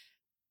 or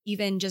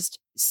even just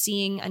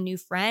seeing a new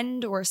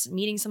friend or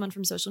meeting someone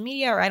from social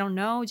media, or I don't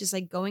know, just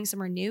like going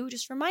somewhere new,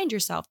 just remind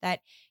yourself that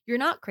you're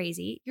not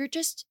crazy. You're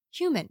just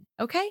human.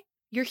 Okay.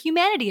 Your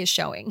humanity is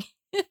showing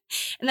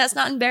and that's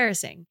not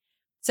embarrassing.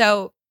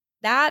 So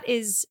that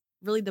is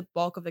really the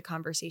bulk of the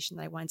conversation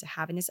that I wanted to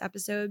have in this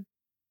episode.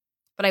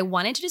 But I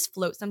wanted to just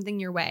float something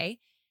your way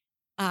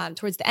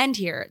towards the end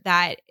here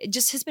that it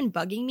just has been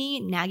bugging me,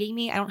 nagging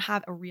me. I don't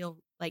have a real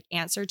like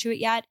answer to it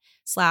yet,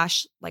 /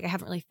 like I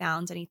haven't really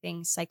found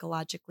anything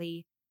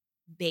psychologically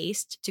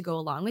based to go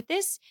along with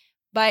this,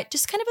 but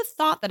just kind of a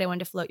thought that I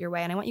wanted to float your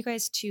way. And I want you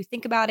guys to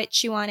think about it,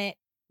 chew on it,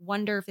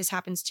 wonder if this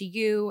happens to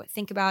you,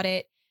 think about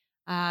it.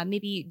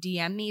 Maybe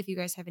DM me if you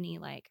guys have any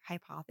like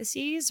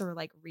hypotheses or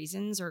like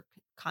reasons or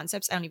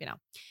concepts. I don't even know.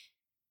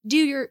 Do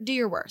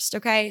your worst.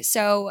 Okay.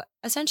 So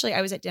essentially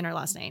I was at dinner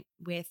last night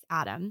with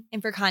Adam.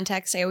 And for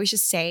context, I always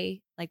just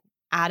say like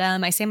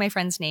Adam, I say my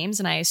friends' names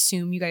and I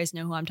assume you guys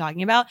know who I'm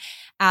talking about.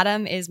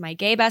 Adam is my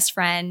gay best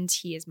friend.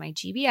 He is my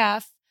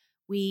GBF.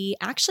 We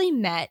actually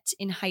met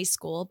in high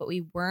school, but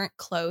we weren't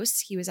close.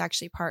 He was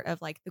actually part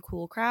of like the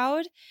cool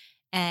crowd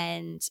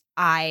and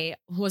I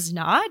was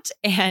not.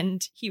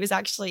 And he was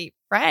actually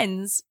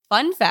friends.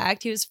 Fun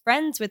fact, he was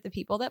friends with the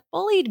people that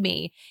bullied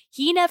me.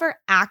 He never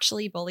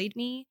actually bullied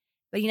me,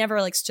 but he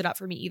never like stood up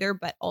for me either.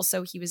 But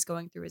also he was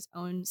going through his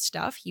own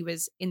stuff. He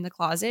was in the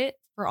closet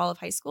for all of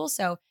high school.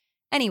 So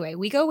anyway,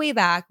 we go way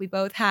back. We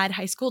both had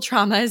high school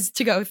traumas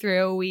to go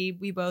through.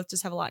 We both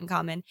just have a lot in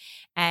common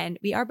and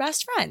we are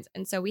best friends.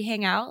 And so we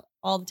hang out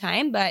all the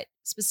time, but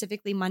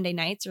specifically Monday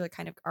nights are like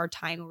kind of our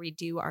time where we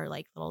do our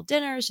like little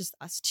dinners, just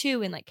us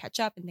two and like catch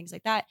up and things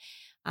like that.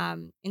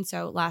 And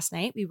so last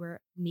night we were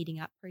meeting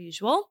up per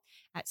usual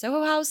at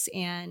Soho House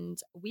and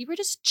we were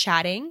just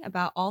chatting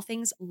about all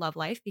things love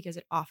life because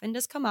it often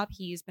does come up.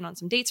 He's been on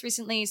some dates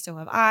recently, so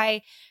have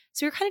I.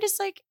 So we were kind of just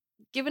like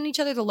giving each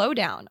other the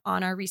lowdown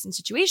on our recent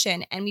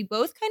situation. And we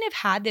both kind of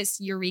had this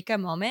eureka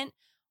moment,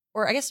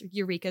 or I guess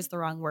eureka is the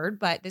wrong word,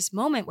 but this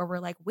moment where we're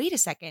like, wait a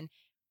second,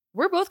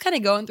 we're both kind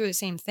of going through the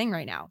same thing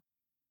right now.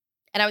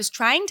 And I was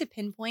trying to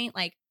pinpoint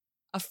like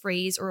a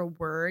phrase or a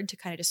word to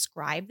kind of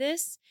describe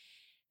this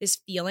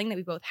feeling that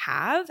we both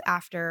have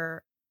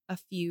after a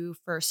few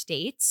first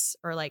dates,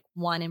 or like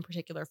one in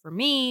particular for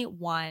me,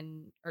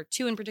 one or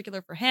two in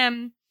particular for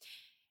him.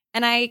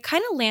 And I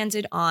kind of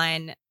landed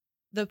on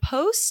the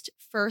post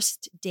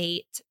first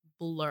date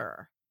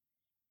blur,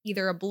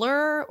 either a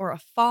blur or a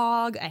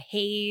fog, a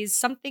haze,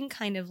 something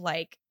kind of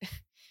like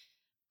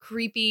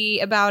creepy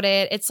about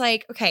it. It's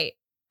like, okay,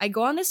 I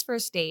go on this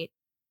first date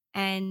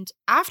and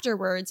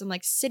afterwards I'm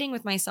like sitting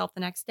with myself the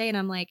next day and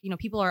I'm like,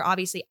 people are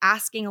obviously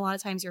asking, a lot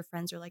of times your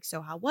friends are like,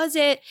 so how was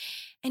it?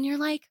 And you're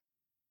like,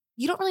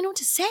 you don't really know what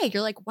to say.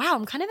 You're like, wow,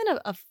 I'm kind of in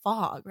a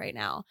fog right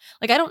now.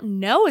 Like, I don't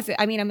know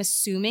I'm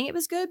assuming it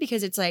was good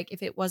because it's like,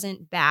 if it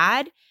wasn't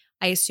bad,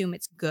 I assume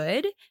it's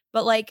good.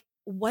 But like,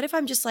 what if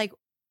I'm just like,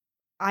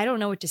 I don't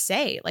know what to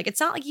say? Like, it's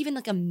not like even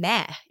like a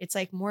meh. It's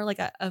like more like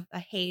a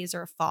haze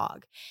or a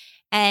fog.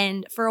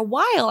 And for a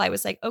while I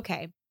was like,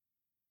 okay,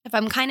 if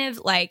I'm kind of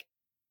like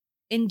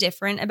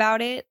indifferent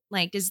about it,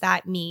 like, does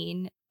that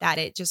mean that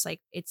it just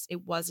like,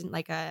 it wasn't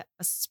like a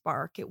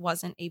spark. It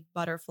wasn't a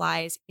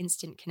butterfly's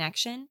instant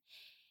connection.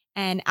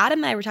 And Adam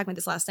and I were talking about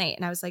this last night.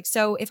 And I was like,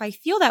 so if I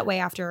feel that way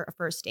after a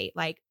first date,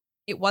 like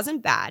it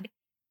wasn't bad,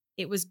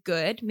 it was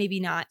good, maybe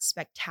not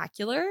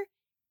spectacular.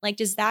 Like,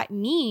 does that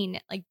mean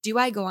like, do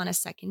I go on a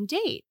second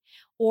date?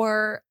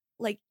 Or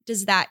like,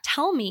 does that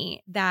tell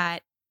me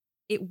that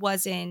it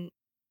wasn't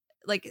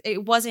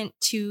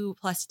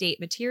 2+ date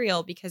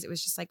material because it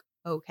was just like,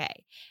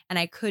 okay. And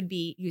I could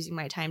be using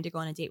my time to go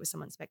on a date with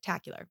someone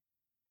spectacular.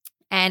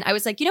 And I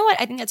was like, you know what?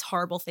 I think that's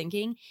horrible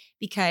thinking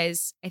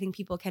because I think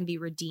people can be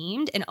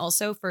redeemed. And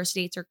also first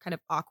dates are kind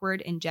of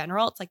awkward in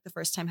general. It's like the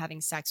first time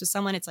having sex with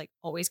someone. It's like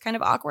always kind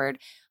of awkward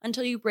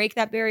until you break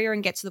that barrier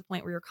and get to the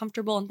point where you're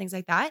comfortable and things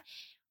like that.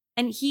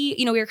 And he,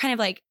 we were kind of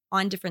like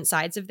on different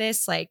sides of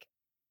this. Like,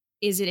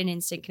 is it an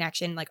instant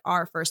connection? Like,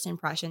 are first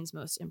impressions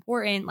most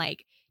important?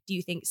 Like, do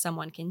you think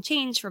someone can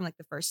change from like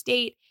the first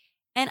date?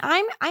 And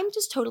I'm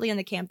just totally in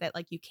the camp that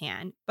like you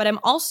can, but I'm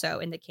also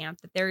in the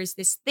camp that there is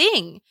this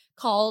thing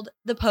called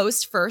the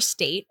post first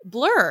date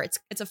blur.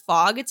 It's a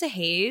fog, it's a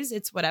haze,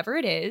 it's whatever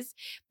it is,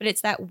 but it's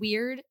that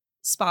weird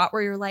spot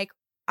where you're like,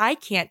 I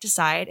can't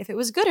decide if it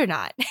was good or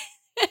not.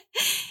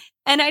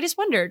 And I just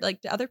wondered,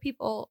 like, do other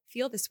people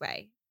feel this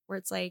way? Where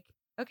it's like,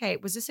 okay,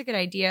 was this a good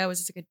idea? Was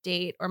this a good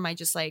date? Or am I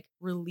just like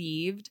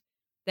relieved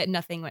that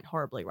nothing went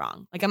horribly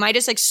wrong? Like, am I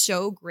just like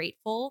so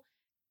grateful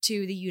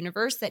to the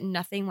universe that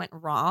nothing went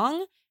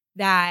wrong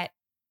that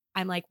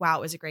I'm like, wow,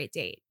 it was a great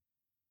date?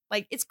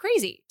 Like, it's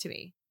crazy to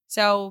me.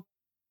 So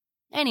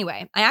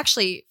anyway, I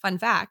actually, fun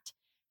fact,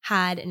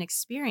 had an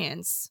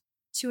experience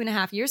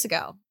 2.5 years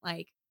ago.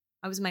 Like,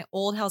 I was in my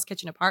old Hell's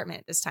Kitchen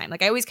apartment this time.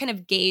 Like, I always kind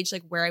of gauge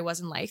like where I was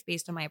in life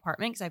based on my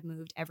apartment because I've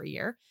moved every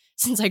year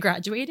since I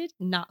graduated.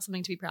 Not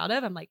something to be proud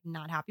of. I'm like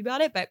not happy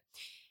about it. But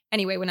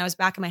anyway, when I was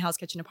back in my Hell's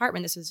Kitchen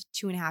apartment, this was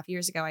 2.5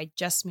 years ago. I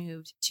just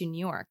moved to New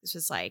York. This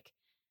was like,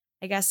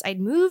 I guess I'd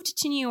moved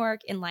to New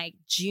York in like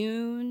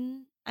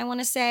June, I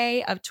want to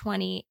say, of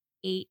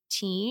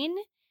 2018.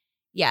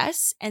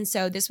 Yes. And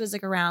so this was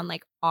like around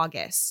like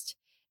August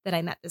that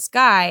I met this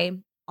guy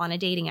on a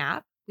dating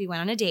app. We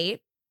went on a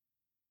date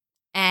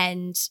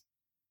and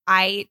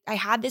I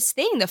had this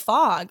thing, the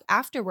fog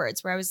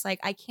afterwards, where I was like,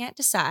 I can't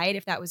decide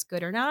if that was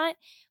good or not.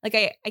 Like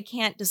I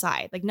can't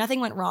decide. Like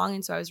nothing went wrong.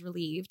 And so I was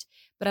relieved.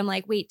 But I'm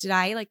like, wait, did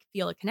I like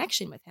feel a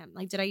connection with him?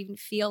 Like, did I even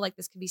feel like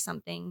this could be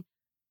something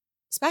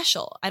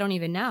special? I don't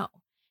even know.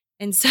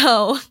 And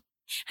so,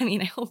 I mean,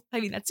 that's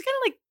kind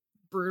of like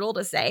brutal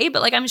to say,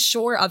 but like I'm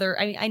sure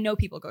I know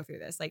people go through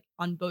this like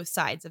on both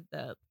sides of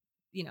the,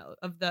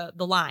 of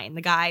the line,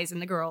 the guys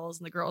and the girls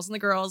and the girls and the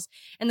girls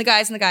and the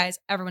guys and the guys,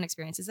 everyone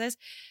experiences this.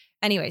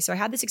 Anyway, so I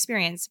had this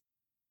experience,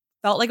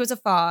 felt like it was a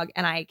fog,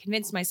 and I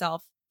convinced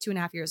myself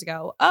 2.5 years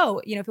ago,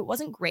 if it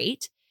wasn't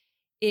great,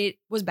 it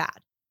was bad,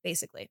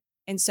 basically.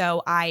 And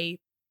so I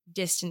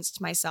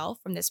distanced myself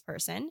from this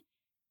person.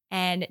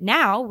 And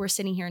now we're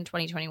sitting here in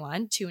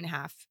 2021,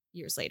 2.5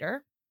 years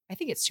later. I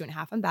think it's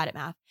 2.5. I'm bad at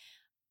math.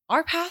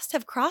 Our paths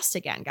have crossed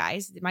again,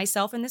 guys,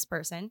 myself and this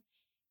person,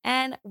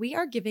 and we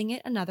are giving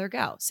it another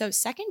go. So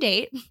second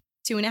date,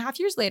 2.5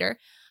 years later,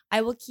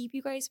 I will keep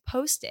you guys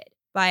posted.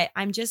 But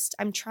I'm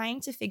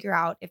trying to figure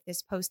out if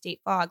this post-date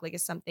fog like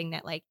is something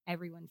that like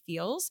everyone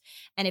feels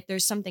and if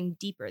there's something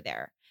deeper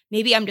there.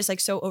 Maybe I'm just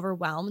like so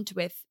overwhelmed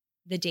with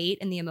the date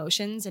and the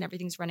emotions and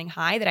everything's running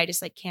high that I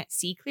just like can't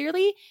see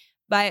clearly.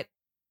 But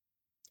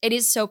it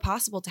is so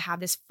possible to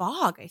have this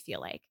fog, I feel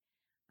like.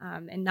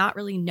 And not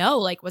really know,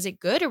 like, was it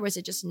good or was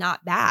it just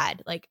not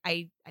bad? Like,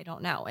 I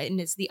don't know.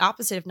 And it's the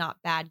opposite of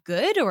not bad,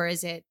 good, or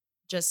is it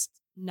just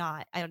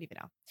not? I don't even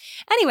know.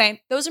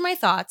 Anyway, those are my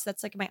thoughts.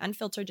 That's like my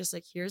unfiltered, just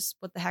like, here's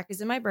what the heck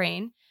is in my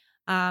brain.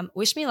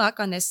 Wish me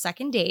luck on this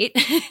second date.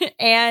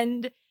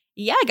 And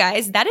yeah,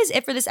 guys, that is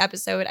it for this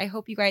episode. I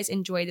hope you guys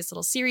enjoyed this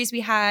little series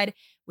we had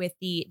with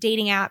the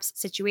dating apps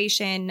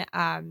situation.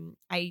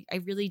 I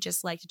really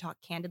just like to talk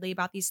candidly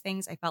about these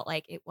things. I felt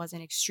like it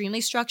wasn't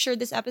extremely structured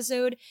this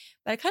episode,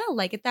 but I kind of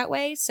like it that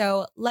way.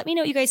 So let me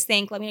know what you guys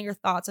think. Let me know your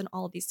thoughts on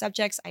all of these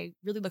subjects. I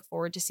really look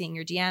forward to seeing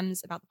your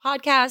DMs about the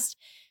podcast.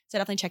 So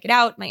definitely check it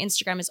out. My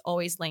Instagram is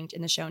always linked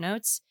in the show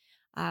notes.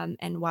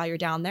 And while you're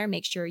down there,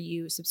 make sure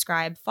you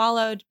subscribe,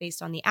 followed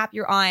based on the app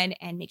you're on,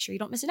 and make sure you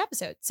don't miss an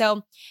episode.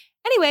 So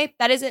anyway,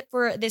 that is it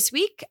for this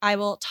week. I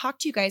will talk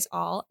to you guys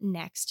all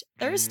next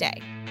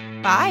Thursday.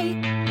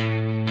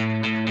 Bye.